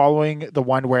 seasons following the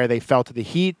one where they fell to the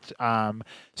Heat.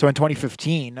 So in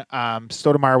 2015,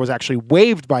 Stoudamire was actually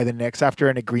waived by the Knicks after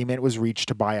an agreement was reached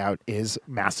to buy out his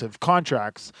massive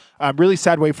contracts. Really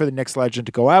sad way for the Knicks legend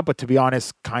to go out, but to be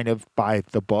honest, kind of by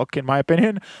the book, in my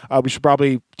opinion. We should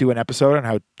probably do an episode on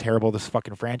how terrible this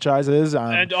fucking franchise is.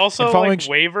 And also like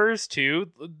waivers,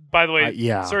 too. By the way,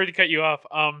 sorry to cut you off.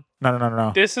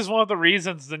 No. This is one of the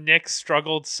reasons the Knicks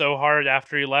struggled so hard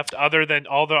after he left, other than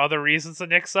all the other reasons the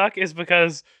Knicks suck, is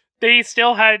because they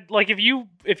still had, like, if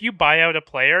you buy out a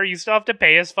player, you still have to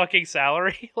pay his fucking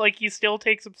salary. Like, you still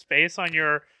take some space on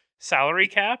your salary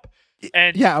cap.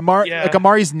 And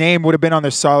Amar'e's name would have been on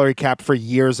their salary cap for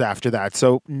years after that.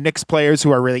 So Knicks players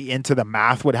who are really into the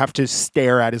math would have to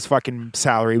stare at his fucking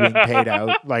salary being paid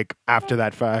out, like, after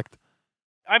that fact.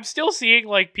 I'm still seeing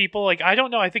like people like, I don't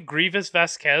know, I think Grievous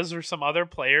Vasquez or some other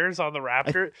players on the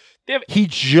Raptors. He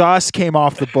just came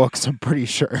off the books, I'm pretty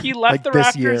sure. He left the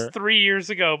Raptors 3 years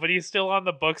ago, but he's still on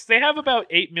the books. They have about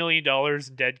 $8 million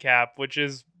in dead cap, which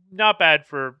is not bad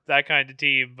for that kind of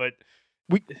team, but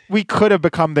we could have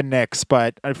become the Knicks,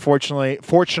 but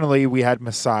fortunately we had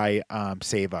Masai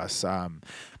save us.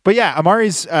 But yeah,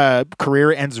 Amar'e's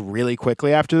career ends really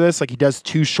quickly after this. Like he does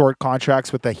 2 short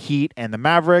contracts with the Heat and the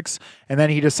Mavericks, and then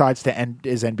he decides to end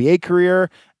his NBA career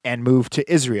and move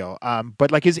to Israel.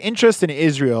 But like his interest in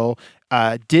Israel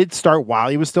did start while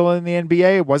he was still in the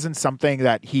NBA. It wasn't something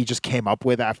that he just came up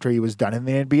with after he was done in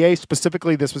the NBA.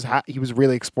 Specifically, this was he was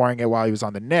really exploring it while he was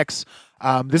on the Knicks.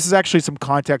 This is actually some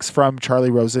context from Charlie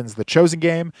Rosen's The Chosen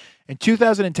Game. In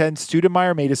 2010,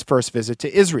 Stoudamire made his first visit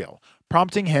to Israel,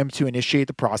 prompting him to initiate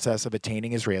the process of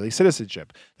attaining Israeli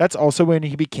citizenship. That's also when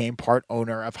he became part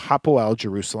owner of Hapoel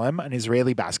Jerusalem, an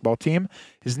Israeli basketball team.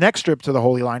 His next trip to the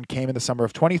Holy Land came in the summer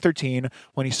of 2013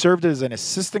 when he served as an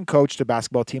assistant coach to a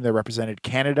basketball team that represented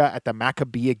Canada at the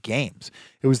Maccabiah Games.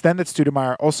 It was then that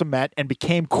Stoudamire also met and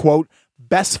became, quote,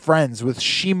 best friends with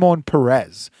Shimon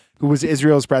Peres, who was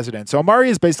Israel's president. So Amar'e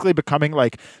is basically becoming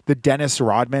like the Dennis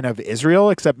Rodman of Israel,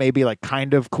 except maybe like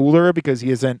kind of cooler because he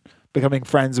isn't becoming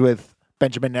friends with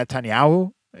Benjamin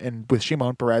Netanyahu and with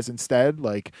Shimon Peres instead.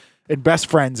 Like, and best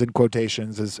friends in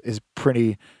quotations is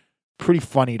pretty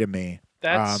funny to me.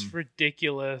 That's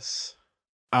ridiculous.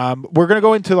 We're going to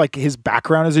go into like his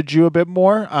background as a Jew a bit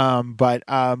more. By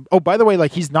the way,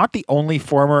 like he's not the only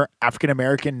former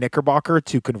African-American Knickerbocker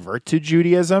to convert to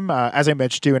Judaism. As I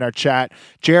mentioned to in our chat,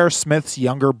 J.R. Smith's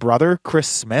younger brother, Chris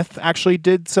Smith, actually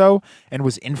did so and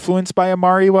was influenced by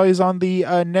Amar'e while he was on the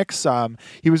Knicks.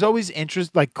 He was always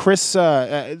interested, like Chris,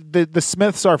 the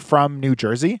Smiths are from New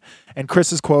Jersey. And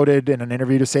Chris is quoted in an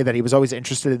interview to say that he was always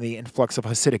interested in the influx of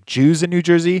Hasidic Jews in New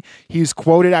Jersey. He's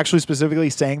quoted actually specifically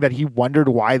saying that he wondered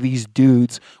why these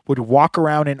dudes would walk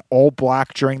around in all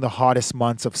black during the hottest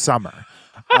months of summer.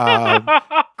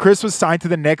 Chris was signed to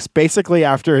the Knicks basically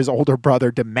after his older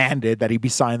brother demanded that he be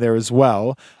signed there as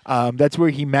well. That's where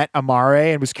he met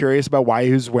Amar'e and was curious about why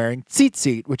he was wearing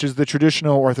tzitzit, which is the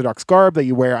traditional Orthodox garb that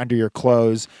you wear under your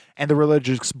clothes, and the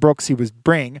religious books he was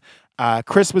bringing.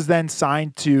 Chris was then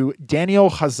signed to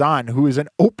Daniel Hazan, who is an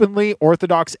openly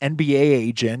Orthodox NBA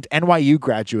agent, NYU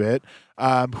graduate,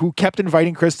 who kept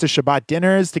inviting Chris to Shabbat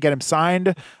dinners to get him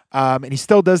signed. And he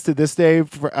still does to this day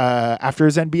after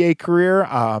his NBA career.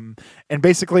 And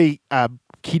basically,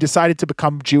 he decided to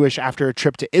become Jewish after a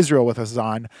trip to Israel with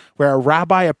Hazan, where a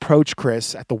rabbi approached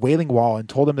Chris at the Wailing Wall and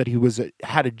told him that he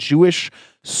had a Jewish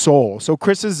soul. So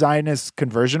Chris's Zionist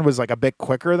conversion was like a bit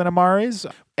quicker than Amar'e's.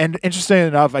 And interestingly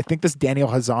enough, I think this Daniel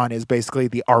Hazan is basically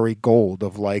the Ari Gold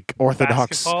of like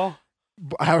Orthodox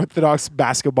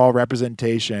basketball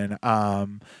representation.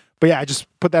 But yeah, I just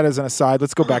put that as an aside.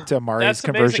 Let's go back to Amar'e's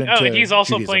conversion. Oh, and he's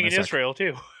also Judaism playing in Israel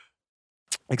too.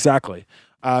 Exactly.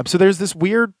 So there's this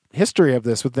weird history of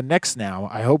this with the Knicks now.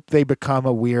 I hope they become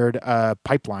a weird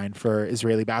pipeline for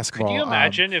Israeli basketball. Could you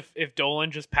imagine if Dolan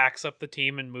just packs up the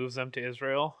team and moves them to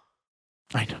Israel?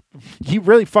 I know. He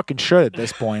really fucking should at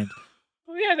this point.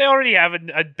 Well, yeah, they already have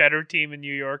a better team in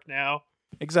New York now.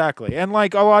 Exactly. And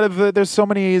like a lot of there's so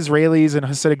many Israelis and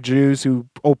Hasidic Jews who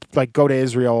like go to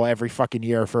Israel every fucking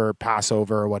year for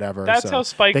Passover or whatever. That's so how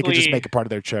Spike they could just Lee- make it part of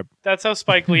their trip. That's how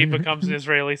Spike Lee becomes an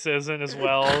Israeli citizen as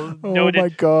well. Oh my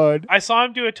God. I saw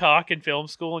him do a talk in film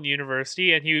school and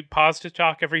university, and he would pause to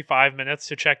talk every 5 minutes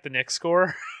to check the Knicks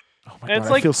score. Oh my And God. it's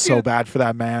like, I feel so dude, bad for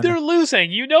that man. They're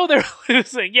losing. You know they're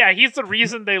losing. Yeah, he's the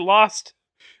reason they lost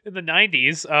in the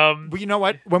 90s. But you know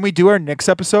what? When we do our Knicks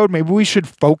episode, maybe we should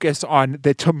focus on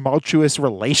the tumultuous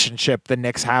relationship the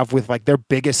Knicks have with like their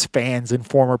biggest fans and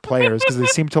former players, because they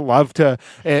seem to love to.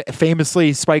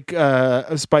 Famously, Spike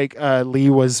Lee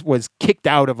was kicked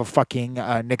out of a fucking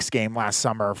Knicks game last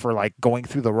summer for like going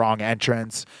through the wrong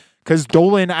entrance. Because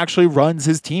Dolan actually runs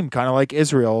his team kind of like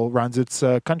Israel runs its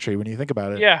country when you think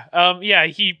about it. Yeah,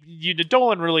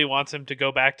 Dolan really wants him to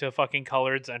go back to fucking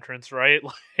Collard's entrance, right?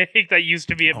 Like that used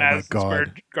to be at Madison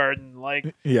Square Garden.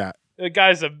 Like, yeah, the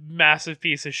guy's a massive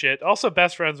piece of shit. Also,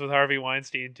 best friends with Harvey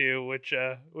Weinstein too, which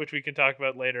we can talk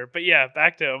about later. But yeah,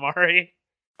 back to Amar'e.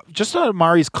 Just on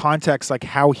Amar'e's context, like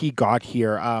how he got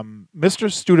here, Mr.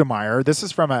 Stoudamire, this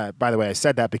is from by the way, I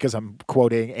said that because I'm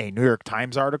quoting a New York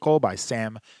Times article by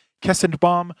Sam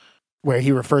Kessenbaum, where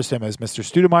he refers to him as Mr.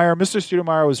 Stoudamire. Mr.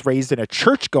 Stoudamire was raised in a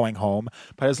church-going home,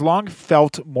 but has long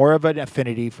felt more of an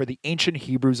affinity for the ancient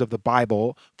Hebrews of the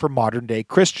Bible for modern-day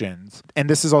Christians. And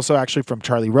this is also actually from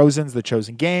Charlie Rosen's The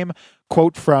Chosen Game.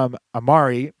 Quote from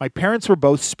Amar'e, "My parents were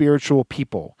both spiritual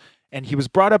people, and he was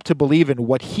brought up to believe in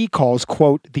what he calls,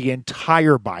 quote, the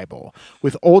entire Bible,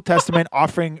 with Old Testament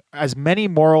offering as many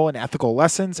moral and ethical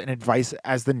lessons and advice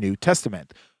as the New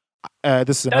Testament."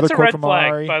 This is another quote from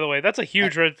flag, Amar'e. by the way. That's a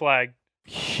huge red flag.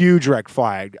 Huge red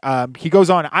flag. He goes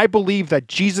on, "I believe that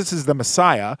Jesus is the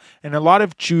Messiah, and a lot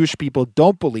of Jewish people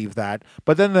don't believe that,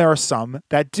 but then there are some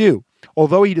that do.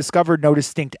 Although he discovered no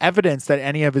distinct evidence that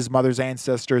any of his mother's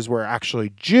ancestors were actually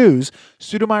Jews,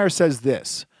 Stoudamire says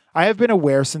this: I have been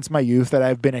aware since my youth that I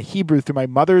have been a Hebrew through my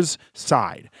mother's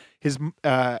side. His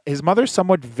mother's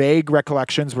somewhat vague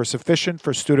recollections were sufficient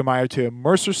for Stoudamire to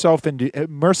immerse himself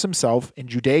in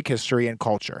Judaic history and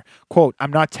culture. Quote, I'm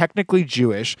not technically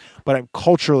Jewish, but I'm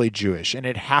culturally Jewish, and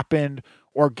it happened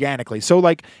organically. So,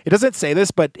 like, it doesn't say this,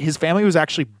 but his family was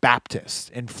actually Baptist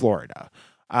in Florida.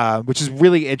 Which is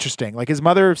really interesting. Like, his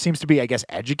mother seems to be, I guess,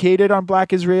 educated on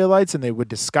Black Israelites, and they would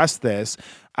discuss this,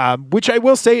 which I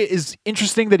will say is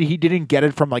interesting that he didn't get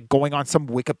it from like going on some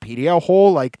Wikipedia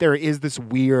hole. Like, there is this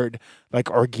weird,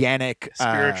 like, organic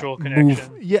spiritual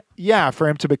connection. Yeah, for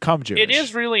him to become Jewish. It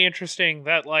is really interesting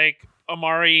that like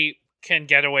Amar'e can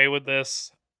get away with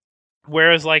this,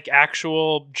 whereas like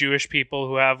actual Jewish people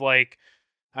who have like,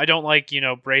 I don't like,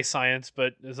 race science,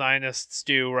 but Zionists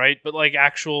do, right? But like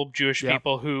actual Jewish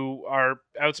people who are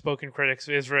outspoken critics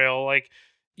of Israel, like,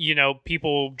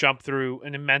 people jump through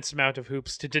an immense amount of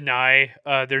hoops to deny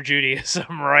their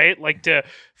Judaism, right? Like to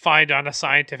find on a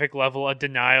scientific level a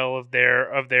denial of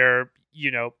their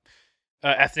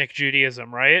ethnic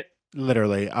Judaism, right?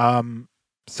 Literally.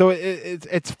 So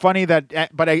it's funny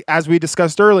that, but as we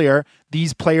discussed earlier,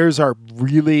 these players are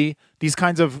really, these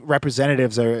kinds of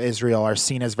representatives of Israel are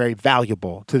seen as very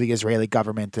valuable to the Israeli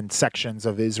government and sections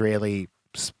of Israeli,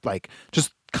 like,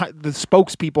 just the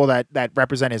spokespeople that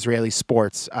represent Israeli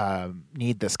sports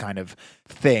need this kind of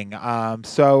thing.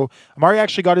 So Amar'e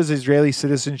actually got his Israeli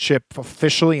citizenship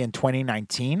officially in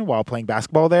 2019 while playing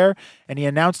basketball there. And he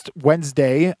announced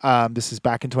Wednesday, this is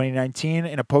back in 2019,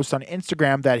 in a post on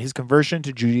Instagram that his conversion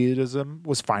to Judaism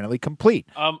was finally complete.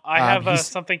 I have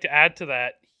something to add to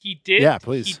that. He did. Yeah,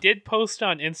 please. He did post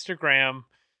on Instagram.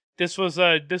 This was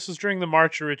during the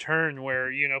March of Return,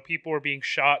 where people were being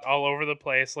shot all over the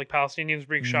place, like Palestinians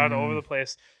being shot all over the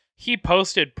place. He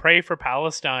posted "Pray for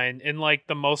Palestine" in like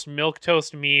the most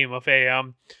milquetoast meme of a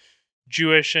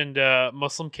Jewish and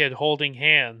Muslim kid holding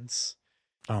hands.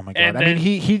 Oh my god! I mean,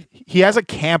 he has a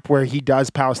camp where he does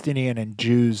Palestinian and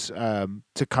Jews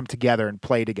to come together and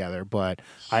play together, but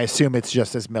I assume it's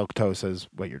just as milquetoast as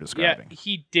what you're describing. Yeah,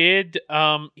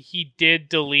 he did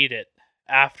delete it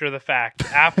after the fact.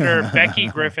 After Becky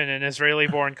Griffin, an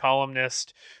Israeli-born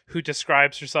columnist who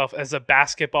describes herself as a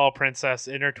basketball princess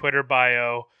in her Twitter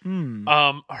bio,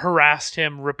 harassed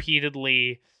him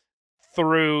repeatedly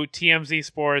through TMZ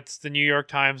Sports, the New York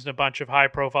Times, and a bunch of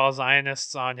high-profile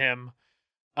Zionists on him.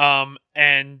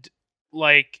 And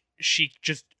like she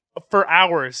just for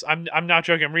hours, I'm not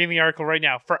joking, I'm reading the article right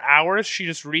now. For hours, she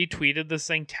just retweeted this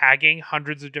thing tagging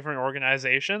hundreds of different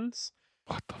organizations.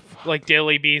 What the fuck? Like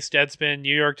Daily Beast, Deadspin,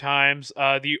 New York Times,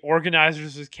 the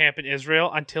organizers of his camp in Israel,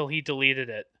 until he deleted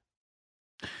it.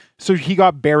 So he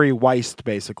got Barry Weist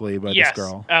basically by this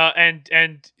girl.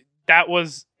 And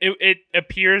it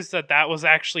appears that was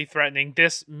actually threatening.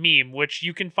 This meme, which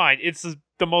you can find, it's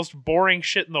the most boring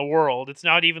shit in the world. It's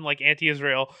not even like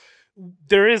anti-Israel.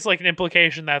 There is like an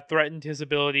implication that threatened his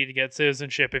ability to get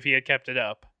citizenship if he had kept it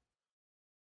up.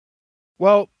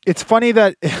 Well, it's funny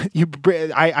that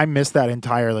I missed that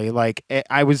entirely. Like,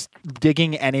 I was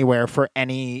digging anywhere for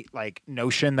any like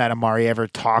notion that Amar'e ever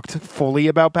talked fully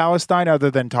about Palestine, other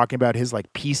than talking about his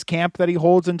like peace camp that he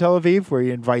holds in Tel Aviv, where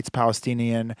he invites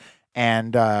Palestinian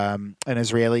and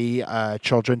Israeli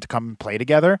children to come and play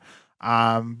together.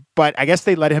 But I guess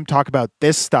they let him talk about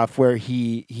this stuff where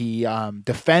he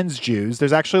defends Jews.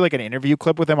 There's actually like an interview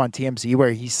clip with him on TMZ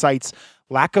where he cites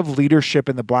lack of leadership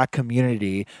in the black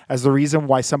community as the reason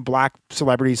why some black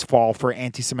celebrities fall for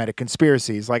anti-Semitic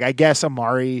conspiracies. Like, I guess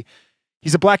Amar'e,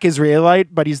 he's a black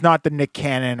Israelite, but he's not the Nick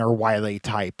Cannon or Wiley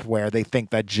type where they think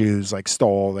that Jews like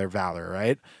stole their valor,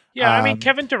 right? Yeah, I mean,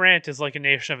 Kevin Durant is like a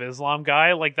Nation of Islam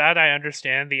guy. Like that, I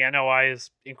understand. The NOI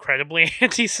is incredibly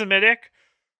anti-Semitic,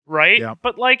 right? Yeah.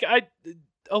 But like,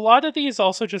 a lot of these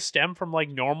also just stem from like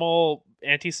normal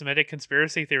anti-Semitic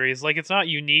conspiracy theories. Like, it's not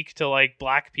unique to like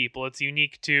black people. It's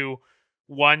unique to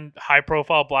one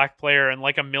high-profile black player and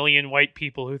like a million white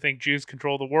people who think Jews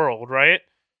control the world, right?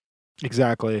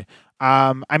 Exactly.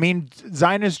 I mean,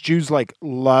 Zionist Jews like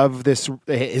love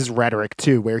his rhetoric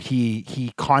too, where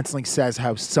he constantly says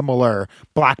how similar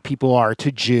black people are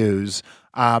to Jews.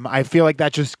 I feel like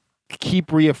that just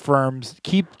continues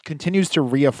to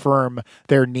reaffirm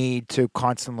their need to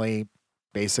constantly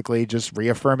basically just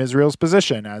reaffirm Israel's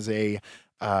position as a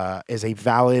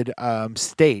valid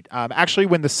state. Actually,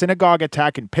 when the synagogue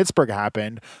attack in Pittsburgh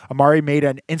happened, Amar'e made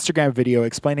an Instagram video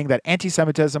explaining that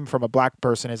anti-Semitism from a black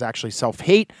person is actually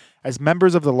self-hate as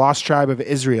members of the lost tribe of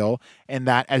Israel, and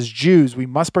that as Jews, we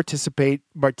must participate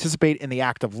in the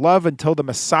act of love until the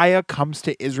Messiah comes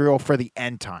to Israel for the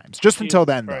end times. Just until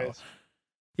then, though.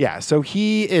 Yeah, so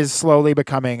he is slowly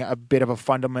becoming a bit of a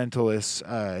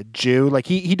fundamentalist Jew. Like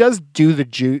he does do the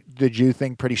Jew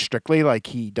thing pretty strictly. Like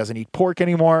he doesn't eat pork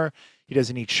anymore. He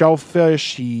doesn't eat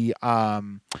shellfish. He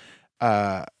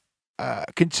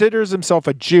considers himself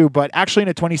a Jew, but actually in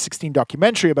a 2016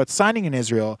 documentary about signing in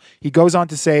Israel, he goes on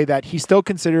to say that he still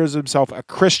considers himself a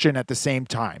Christian at the same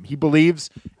time. He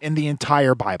believes in the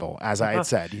entire Bible, as I had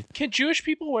said. Can Jewish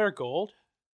people wear gold?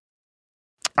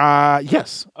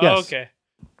 Yes. Oh, okay.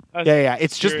 Yeah.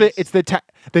 It's curious. just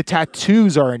the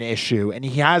tattoos are an issue, and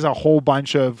he has a whole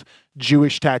bunch of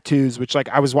Jewish tattoos. Which, like,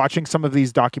 I was watching some of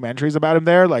these documentaries about him.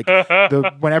 There, like,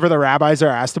 whenever the rabbis are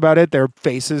asked about it, their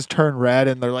faces turn red,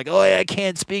 and they're like, "Oh, I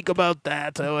can't speak about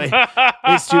that.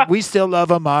 We still love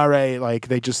Amar'e." Like,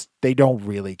 they don't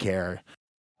really care.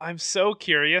 I'm so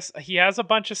curious. He has a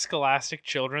bunch of scholastic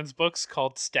children's books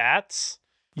called Stats.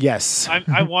 Yes,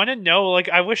 I want to know. Like,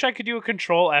 I wish I could do a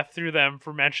Control F through them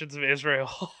for mentions of Israel.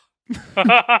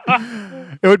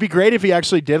 It would be great if he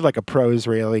actually did like a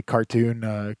pro-Israeli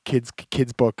cartoon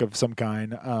kids book of some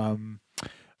kind.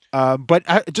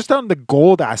 But just on the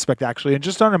gold aspect, actually, and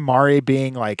just on Amar'e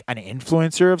being like an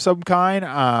influencer of some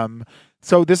kind.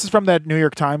 So this is from that New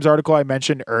York Times article I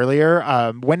mentioned earlier.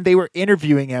 When they were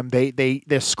interviewing him, they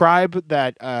described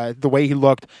that the way he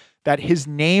looked, that his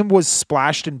name was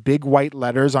splashed in big white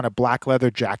letters on a black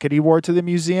leather jacket he wore to the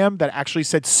museum that actually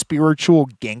said "spiritual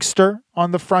gangster"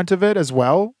 on the front of it as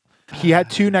well. He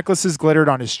had 2 necklaces glittered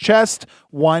on his chest.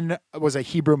 One was a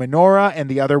Hebrew menorah and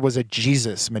the other was a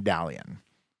Jesus medallion.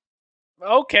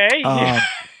 Okay.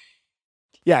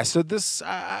 Yeah, so this,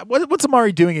 what's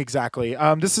Amar'e doing exactly?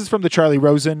 This is from the Charlie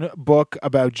Rosen book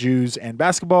about Jews and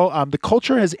basketball. The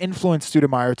culture has influenced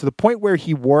Stoudamire to the point where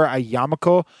he wore a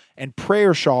yarmulke and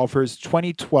prayer shawl for his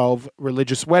 2012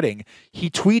 religious wedding.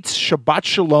 He tweets Shabbat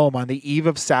Shalom on the eve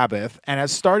of Sabbath and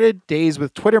has started days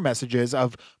with Twitter messages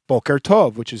of Boker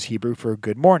Tov, which is Hebrew for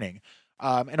good morning.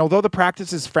 And although the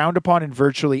practice is frowned upon in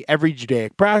virtually every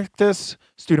Judaic practice,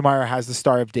 Stoudamire has the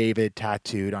Star of David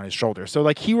tattooed on his shoulder. So,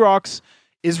 like, he rocks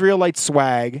Israelite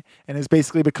swag and is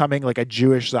basically becoming like a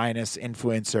Jewish Zionist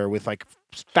influencer with like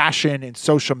fashion and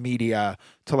social media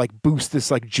to like boost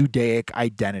this like Judaic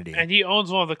identity. And he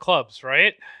owns one of the clubs,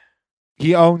 right?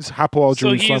 He owns Hapoel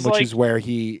Jerusalem, which like is where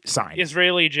he signed.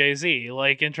 Israeli Jay-Z,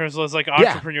 like in terms of his like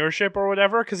entrepreneurship or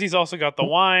whatever, because he's also got the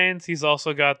wines. He's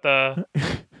also got the...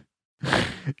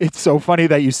 It's so funny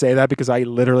that you say that because I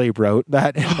literally wrote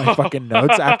that in my fucking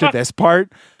notes after this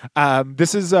part.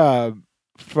 This is...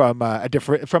 from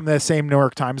the same New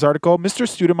York Times article. Mr.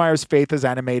 Stoudamire's faith has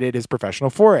animated his professional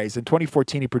forays. In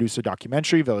 2014, he produced a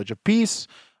documentary, Village of Peace,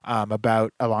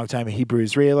 about a long-time Hebrew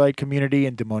Israelite community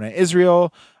in Dimona,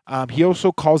 Israel. He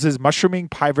also calls his mushrooming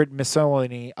private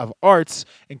miscellany of arts,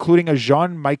 including a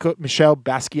Jean-Michel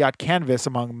Basquiat canvas,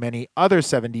 among many other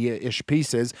 70-ish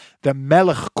pieces, the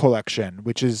Melech collection,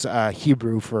 which is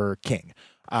Hebrew for king.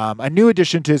 A new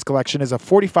addition to his collection is a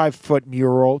 45-foot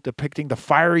mural depicting the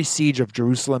fiery siege of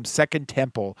Jerusalem's Second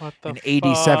Temple in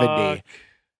AD 70.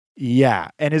 Yeah,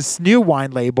 and his new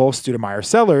wine label, Stoudamire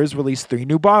Cellars, released 3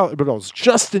 new bottles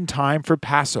just in time for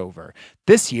Passover.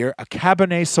 This year, a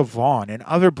Cabernet Sauvignon and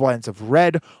other blends of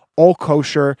red, all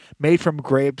kosher, made from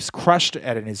grapes crushed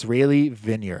at an Israeli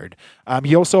vineyard.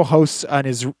 He also hosts an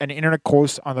internet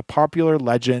course on the popular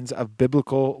legends of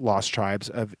biblical lost tribes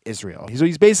of Israel. So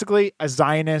he's basically a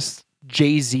Zionist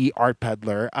Jay-Z art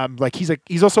peddler.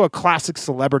 He's also a classic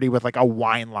celebrity with like a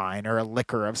wine line or a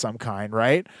liquor of some kind,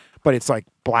 right? But it's like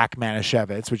black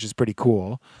Manischewitz, which is pretty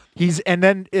cool. On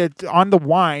the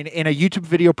wine in a YouTube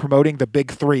video promoting the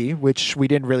Big Three, which we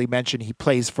didn't really mention. He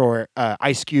plays for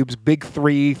Ice Cube's Big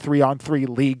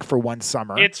 3-on-3 league for one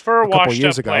summer. It's for washed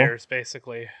up players,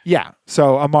 basically. Yeah,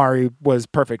 so Amar'e was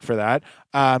perfect for that.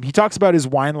 He talks about his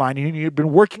wine line. He had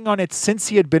been working on it since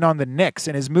he had been on the Knicks,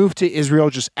 and his move to Israel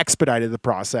just expedited the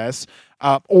process.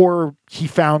 Or he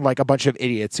found like a bunch of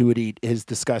idiots who would eat his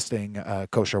disgusting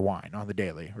kosher wine on the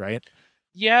daily, right?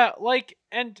 Yeah,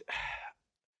 and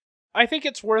I think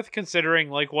it's worth considering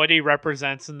like what he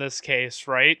represents in this case,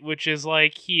 right? Which is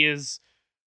like he is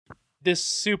this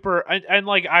super and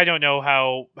like I don't know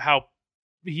how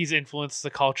he's influenced the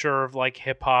culture of like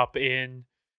hip hop in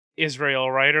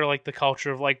Israel, right? Or like the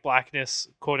culture of like blackness,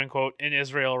 quote unquote, in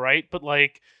Israel, right? But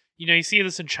like, you see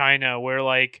this in China where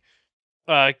like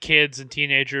kids and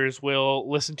teenagers will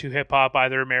listen to hip hop,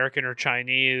 either American or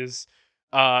Chinese,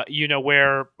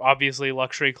 where obviously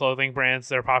luxury clothing brands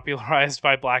that are popularized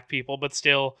by black people, but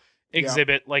still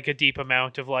exhibit like a deep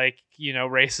amount of like,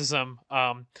 racism,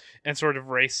 and sort of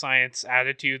race science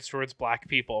attitudes towards black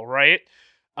people. Right.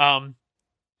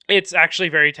 It's actually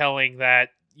very telling that,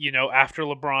 after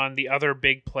LeBron, the other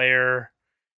big player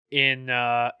in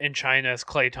China is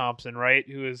Klay Thompson, right?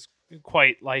 Who is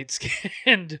quite light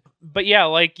skinned. But yeah,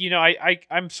 like,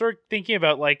 I'm sort of thinking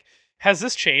about like, has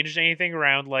this changed anything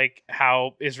around like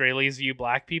how Israelis view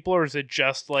black people, or is it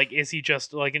just like, is he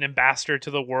just like an ambassador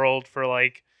to the world for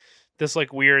like this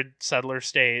like weird settler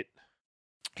state?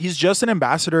 He's just an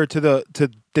ambassador to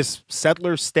this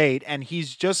settler state, and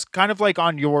he's just kind of like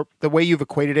on the way you've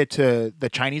equated it to the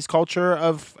Chinese culture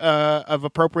of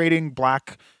appropriating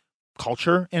black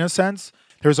culture in a sense.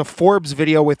 There's a Forbes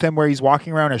video with him where he's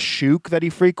walking around a shuk that he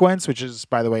frequents, which is,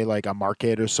 by the way, like a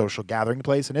market or social gathering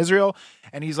place in Israel.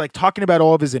 And he's like talking about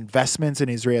all of his investments in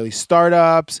Israeli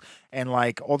startups and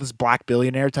like all this black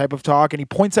billionaire type of talk. And he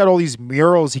points out all these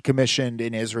murals he commissioned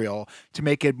in Israel to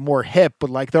make it more hip, but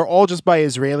like they're all just by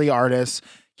Israeli artists.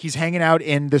 He's hanging out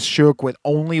in this shuk with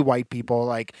only white people.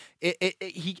 Like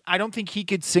I don't think he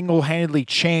could single-handedly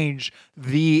change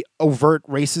the overt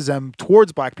racism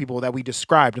towards black people that we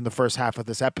described in the first half of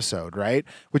this episode, right?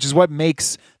 Which is what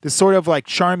makes this sort of like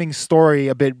charming story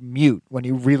a bit mute when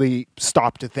you really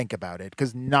stop to think about it,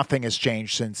 because nothing has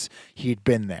changed since he'd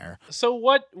been there. So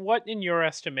what in your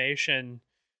estimation,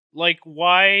 like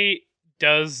why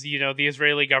does the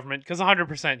Israeli government, because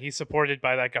 100% he's supported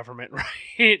by that government,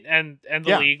 right? And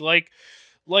the league, like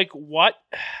what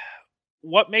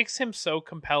makes him so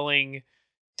compelling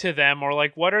to them, or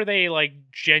like what are they like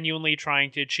genuinely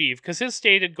trying to achieve? Because his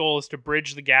stated goal is to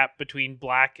bridge the gap between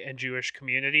black and Jewish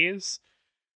communities.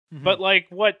 Mm-hmm. But like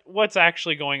what's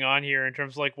actually going on here in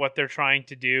terms of like what they're trying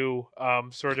to do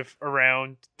sort of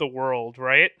around the world,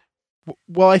 right?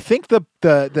 Well, I think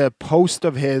the post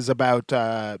of his about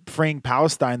freeing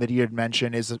Palestine that he had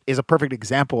mentioned is a perfect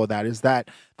example of that. Is that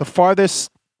the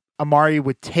farthest Amar'e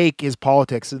would take his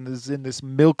politics in this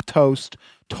milquetoast,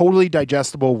 totally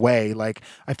digestible way. Like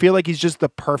I feel like he's just the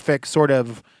perfect sort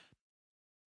of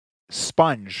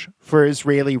sponge for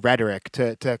Israeli rhetoric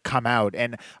to come out.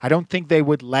 And I don't think they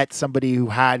would let somebody who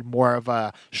had more of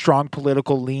a strong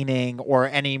political leaning or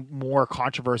any more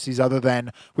controversies other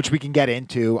than, which we can get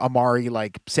into, Amar'e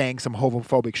like saying some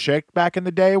homophobic shit back in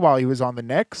the day while he was on the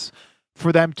Knicks,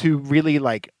 for them to really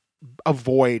like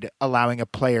avoid allowing a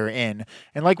player in.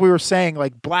 And like we were saying,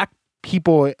 like black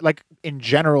people like in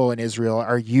general in Israel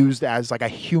are used as like a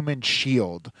human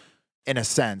shield in a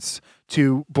sense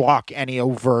to block any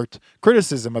overt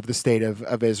criticism of the state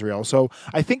of Israel. So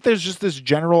I think there's just this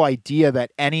general idea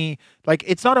that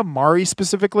it's not Amar'e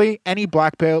specifically, any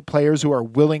black players who are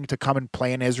willing to come and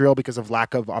play in Israel because of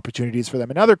lack of opportunities for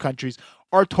them in other countries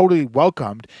are totally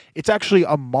welcomed. It's actually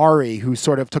Amar'e who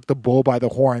sort of took the bull by the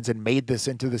horns and made this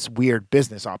into this weird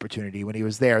business opportunity when he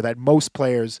was there that most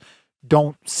players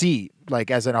don't see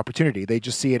as an opportunity. They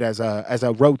just see it as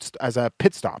a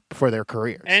pit stop for their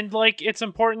careers. And it's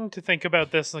important to think about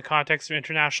this in the context of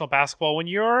international basketball when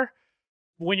you're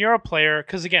a player,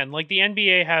 because again, the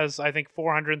NBA has, I think,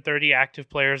 430 active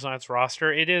players on its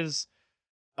roster. It is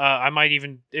it might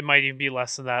even be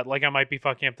less than that. I might be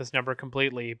fucking up this number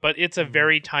completely, but it's a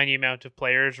very tiny amount of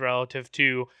players relative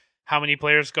to how many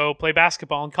players go play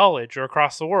basketball in college or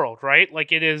across the world, right?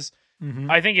 It is.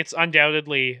 I think it's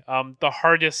undoubtedly the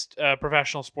hardest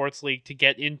professional sports league to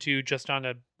get into just on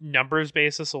a numbers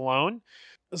basis alone.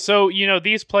 So,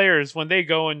 these players, when they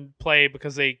go and play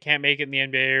because they can't make it in the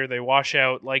NBA or they wash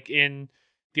out, in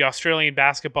the Australian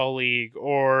Basketball League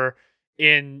or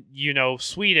in,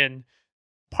 Sweden,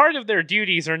 part of their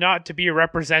duties are not to be a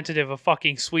representative of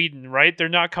fucking Sweden, right? They're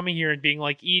not coming here and being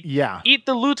eat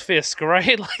the lutefisk,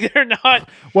 right? They're not.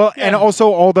 Well, and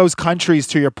also all those countries,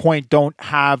 to your point, don't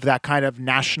have that kind of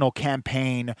national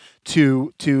campaign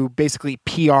to basically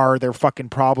PR their fucking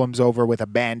problems over with a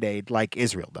Band-Aid like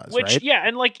Israel does, right? Yeah,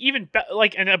 and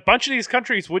and a bunch of these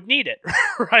countries would need it,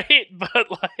 right? But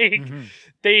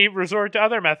they resort to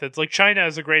other methods. China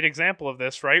is a great example of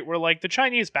this, right? Where the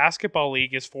Chinese Basketball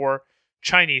League is for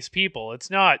Chinese people.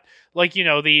 It's not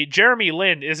the Jeremy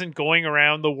Lin isn't going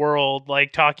around the world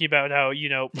talking about how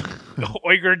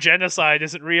Uyghur genocide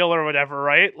isn't real or whatever,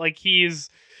 right?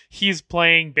 He's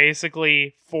playing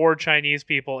basically for Chinese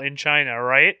people in China,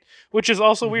 right? Which is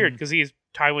also weird because he's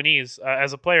Taiwanese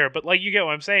as a player, but you get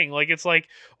what I'm saying. It's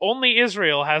only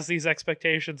Israel has these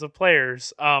expectations of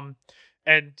players, and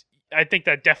I think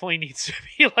that definitely needs to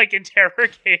be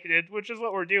interrogated, which is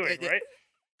what we're doing, right?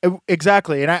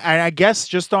 Exactly. And I guess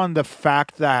just on the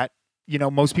fact that,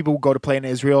 most people who go to play in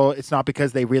Israel, it's not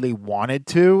because they really wanted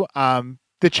to.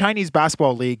 The Chinese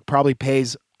Basketball League probably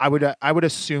pays, I would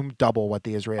assume, double what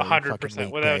the Israeli 100%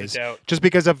 league without pays, a doubt. just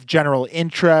because of general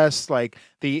interest, the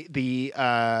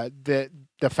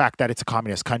fact that it's a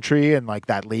communist country and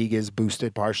that league is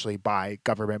boosted partially by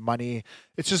government money.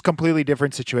 It's just completely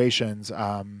different situations.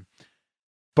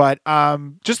 But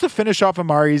just to finish off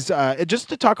Amar'e's, just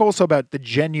to talk also about the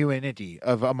genuinity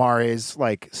of Amar'e's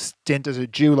stint as a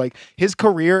Jew, his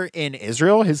career in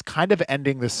Israel is kind of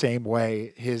ending the same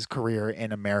way his career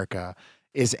in America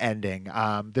is ending.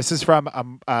 This is from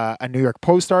a New York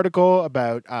Post article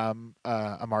about Amar'e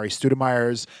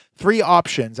Stoudamire's 3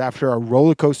 options after a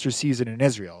roller coaster season in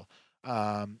Israel.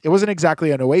 It wasn't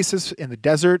exactly an oasis in the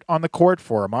desert on the court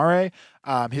for Amar'e.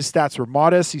 His stats were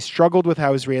modest. He struggled with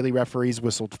how Israeli referees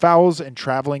whistled fouls and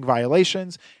traveling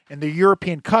violations. In the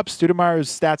European Cup, Stoudamire's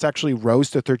stats actually rose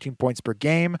to 13 points per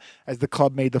game as the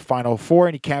club made the Final Four,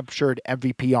 and he captured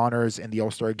MVP honors in the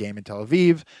All-Star game in Tel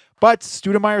Aviv. But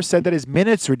Stoudamire said that his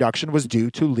minutes reduction was due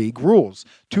to league rules.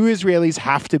 2 Israelis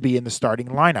have to be in the starting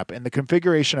lineup, and the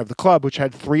configuration of the club, which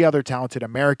had 3 other talented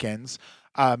Americans,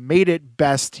 made it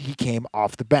best he came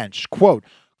off the bench. Quote,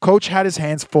 Coach had his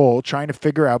hands full trying to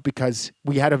figure out because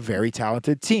we had a very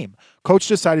talented team. Coach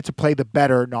decided to play the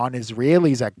better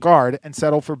non-Israelis at guard and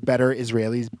settle for better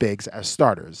Israelis bigs as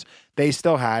starters. They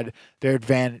still had their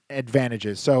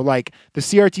advantages. So the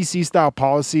CRTC style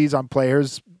policies on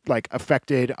players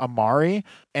affected Amar'e,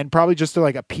 and probably just to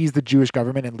appease the Jewish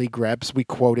government and league reps we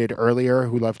quoted earlier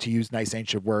who love to use nice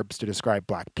ancient words to describe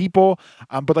black people.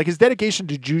 But his dedication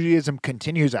to Judaism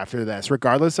continues after this,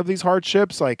 regardless of these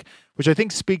hardships, which I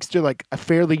think speaks to a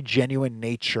fairly genuine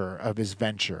nature of his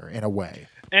venture in a way.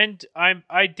 And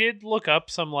I did look up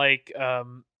some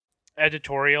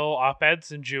editorial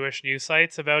op-eds in Jewish news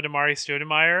sites about Amar'e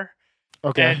Stoudamire.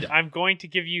 Okay. And I'm going to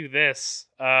give you this.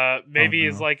 Maybe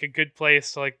is a good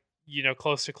place to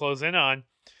close to close in on.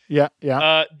 Yeah.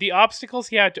 The obstacles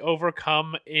he had to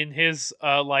overcome in his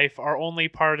life are only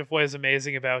part of what is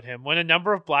amazing about him. When a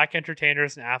number of black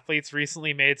entertainers and athletes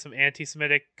recently made some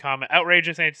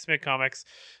outrageous anti-Semitic comics,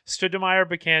 Stoudamire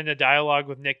began a dialogue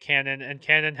with Nick Cannon, and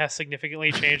Cannon has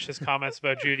significantly changed his comments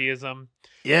about Judaism.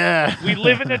 Yeah. We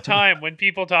live in a time when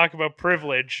people talk about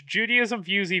privilege. Judaism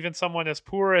views even someone as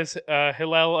poor as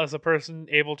Hillel as a person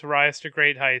able to rise to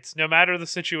great heights. No matter the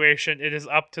situation, it is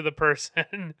up to the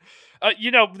person.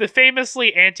 The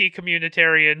famously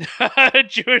anti-communitarian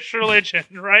Jewish religion,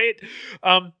 right?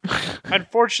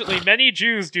 Unfortunately, many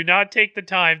Jews do not take the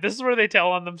time. This is where they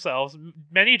tell on themselves.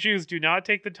 Many Jews do not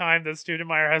take the time that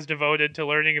Stoudamire has devoted to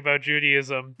learning about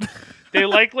Judaism. They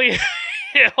likely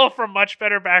hail from much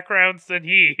better backgrounds than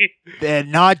he. They're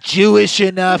not Jewish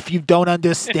enough. You don't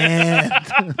understand.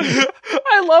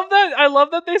 I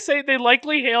love that they say they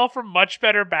likely hail from much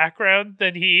better background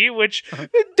than he, which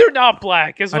they're not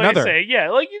black, is what I say. Yeah,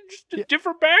 like just a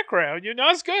different background. You're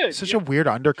not as good. Such a weird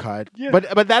undercut. Yeah.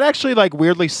 But that actually like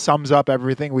weirdly sums up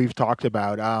everything we've talked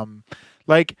about.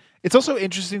 Like it's also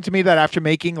interesting to me that after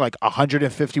making like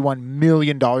 $151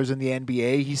 million in the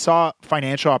NBA, he saw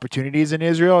financial opportunities in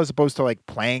Israel as opposed to like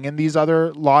playing in these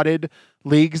other lauded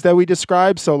leagues that we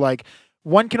described. So like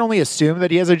one can only assume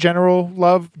that he has a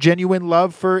genuine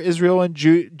love for Israel and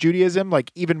Judaism,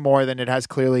 like even more than it has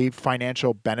clearly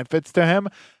financial benefits to him.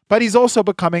 But he's also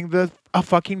becoming a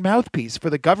fucking mouthpiece for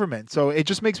the government. So it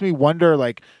just makes me wonder,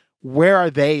 like, where are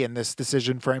they in this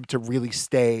decision for him to really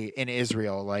stay in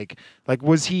Israel? Like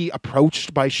was he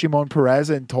approached by Shimon Peres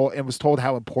and was told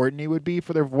how important he would be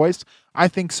for their voice? I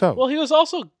think so. Well, he was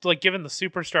also like given the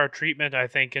superstar treatment, I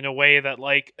think, in a way that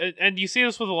like, and you see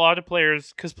this with a lot of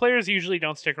players, because players usually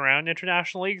don't stick around in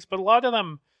international leagues, but a lot of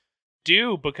them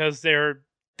do because they're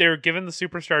given the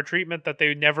superstar treatment that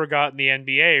they never got in the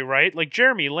NBA, right? Like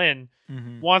Jeremy Lin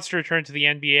wants to return to the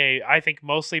NBA, I think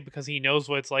mostly because he knows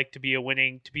what it's like to be a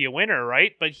winner,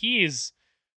 right? But he's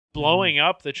blowing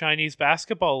up the Chinese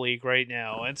basketball league right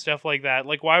now and stuff like that.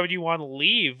 Like, why would you want to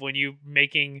leave when you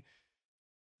making,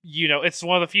 it's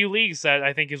one of the few leagues that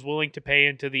I think is willing to pay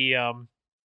into the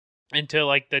into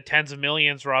like the tens of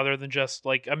millions rather than just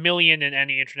like $1 million in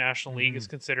any international league is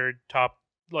considered top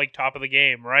of the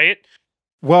game, right?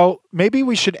 Well, maybe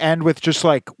we should end with just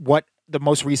like what the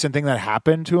most recent thing that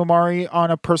happened to Amar'e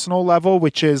on a personal level,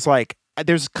 which is like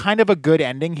there's kind of a good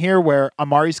ending here where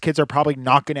Amar'e's kids are probably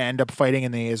not going to end up fighting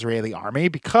in the Israeli army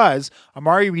because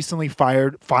Amar'e recently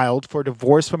filed for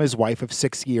divorce from his wife of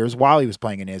 6 years while he was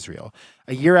playing in Israel.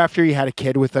 A year after he had a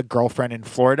kid with a girlfriend in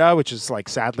Florida, which is like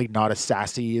sadly not a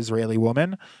sassy Israeli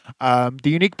woman. The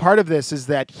unique part of this is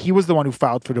that he was the one who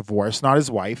filed for divorce, not his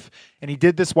wife. And he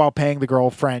did this while paying the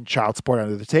girlfriend child support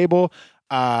under the table.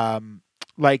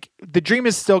 Like the dream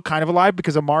is still kind of alive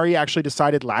because Amar'e actually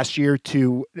decided last year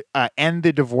to end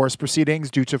the divorce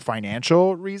proceedings due to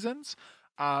financial reasons.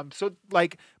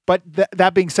 But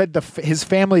that being said, his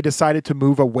family decided to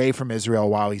move away from Israel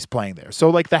while he's playing there. So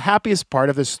like the happiest part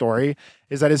of this story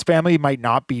is that his family might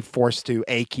not be forced to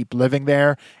keep living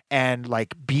there and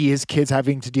like his kids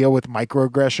having to deal with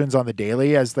microaggressions on the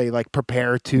daily as they like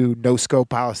prepare to no-scope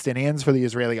Palestinians for the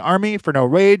Israeli army for no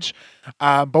wage.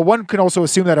 But one can also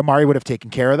assume that Amar'e would have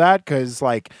taken care of that because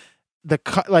like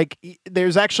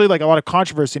there's actually like a lot of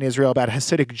controversy in Israel about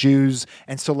Hasidic Jews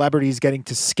and celebrities getting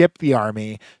to skip the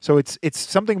army. So it's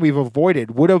something we've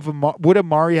avoided. Would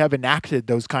Amar'e have enacted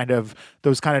those kind of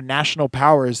national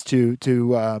powers to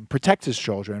protect his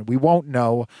children? We won't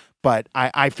know, but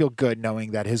I feel good knowing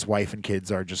that his wife and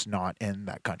kids are just not in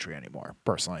that country anymore,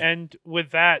 personally. And with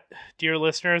that, dear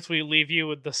listeners, we leave you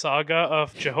with the saga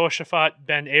of Jehoshaphat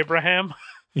ben Abraham.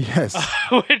 Yes.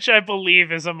 Which I believe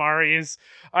is Amar'e's.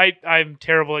 I'm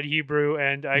terrible at Hebrew,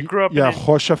 and I grew up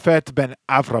Jehoshaphat ben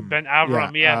Avram. Ben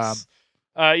Avram, yes.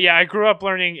 I grew up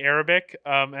learning Arabic,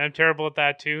 and I'm terrible at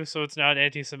that too, so it's not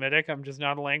anti-Semitic. I'm just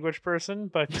not a language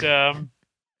person, but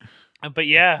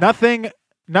yeah.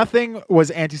 Nothing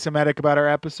was anti-Semitic about our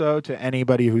episode. To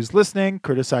anybody who's listening,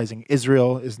 criticizing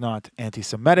Israel is not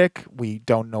anti-Semitic. I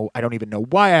don't even know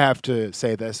why I have to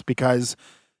say this because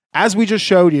as we just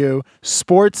showed you,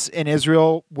 sports in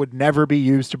Israel would never be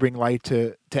used to bring light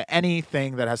to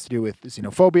anything that has to do with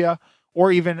xenophobia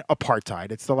or even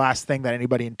apartheid. It's the last thing that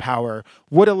anybody in power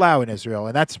would allow in Israel.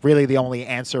 And that's really the only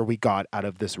answer we got out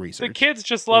of this research. The kids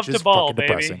just love to ball,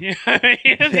 baby.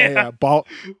 Yeah.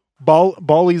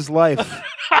 Bally's life.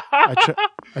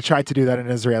 I tried to do that in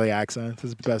an Israeli accent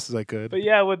as best as I could. But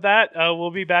yeah, with that, we'll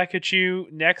be back at you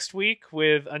next week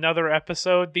with another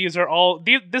episode. This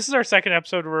is our second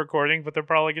episode we're recording, but they're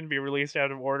probably going to be released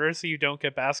out of order so you don't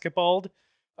get basketballed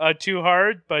too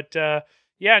hard. But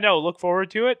look forward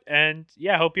to it. And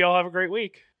yeah, hope you all have a great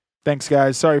week. Thanks,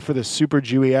 guys. Sorry for the super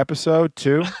Jewy episode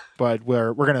too, but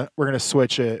we're gonna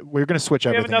switch it. We're gonna switch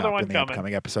everything up in the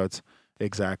upcoming episodes.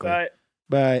 Exactly. Bye.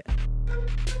 Bye.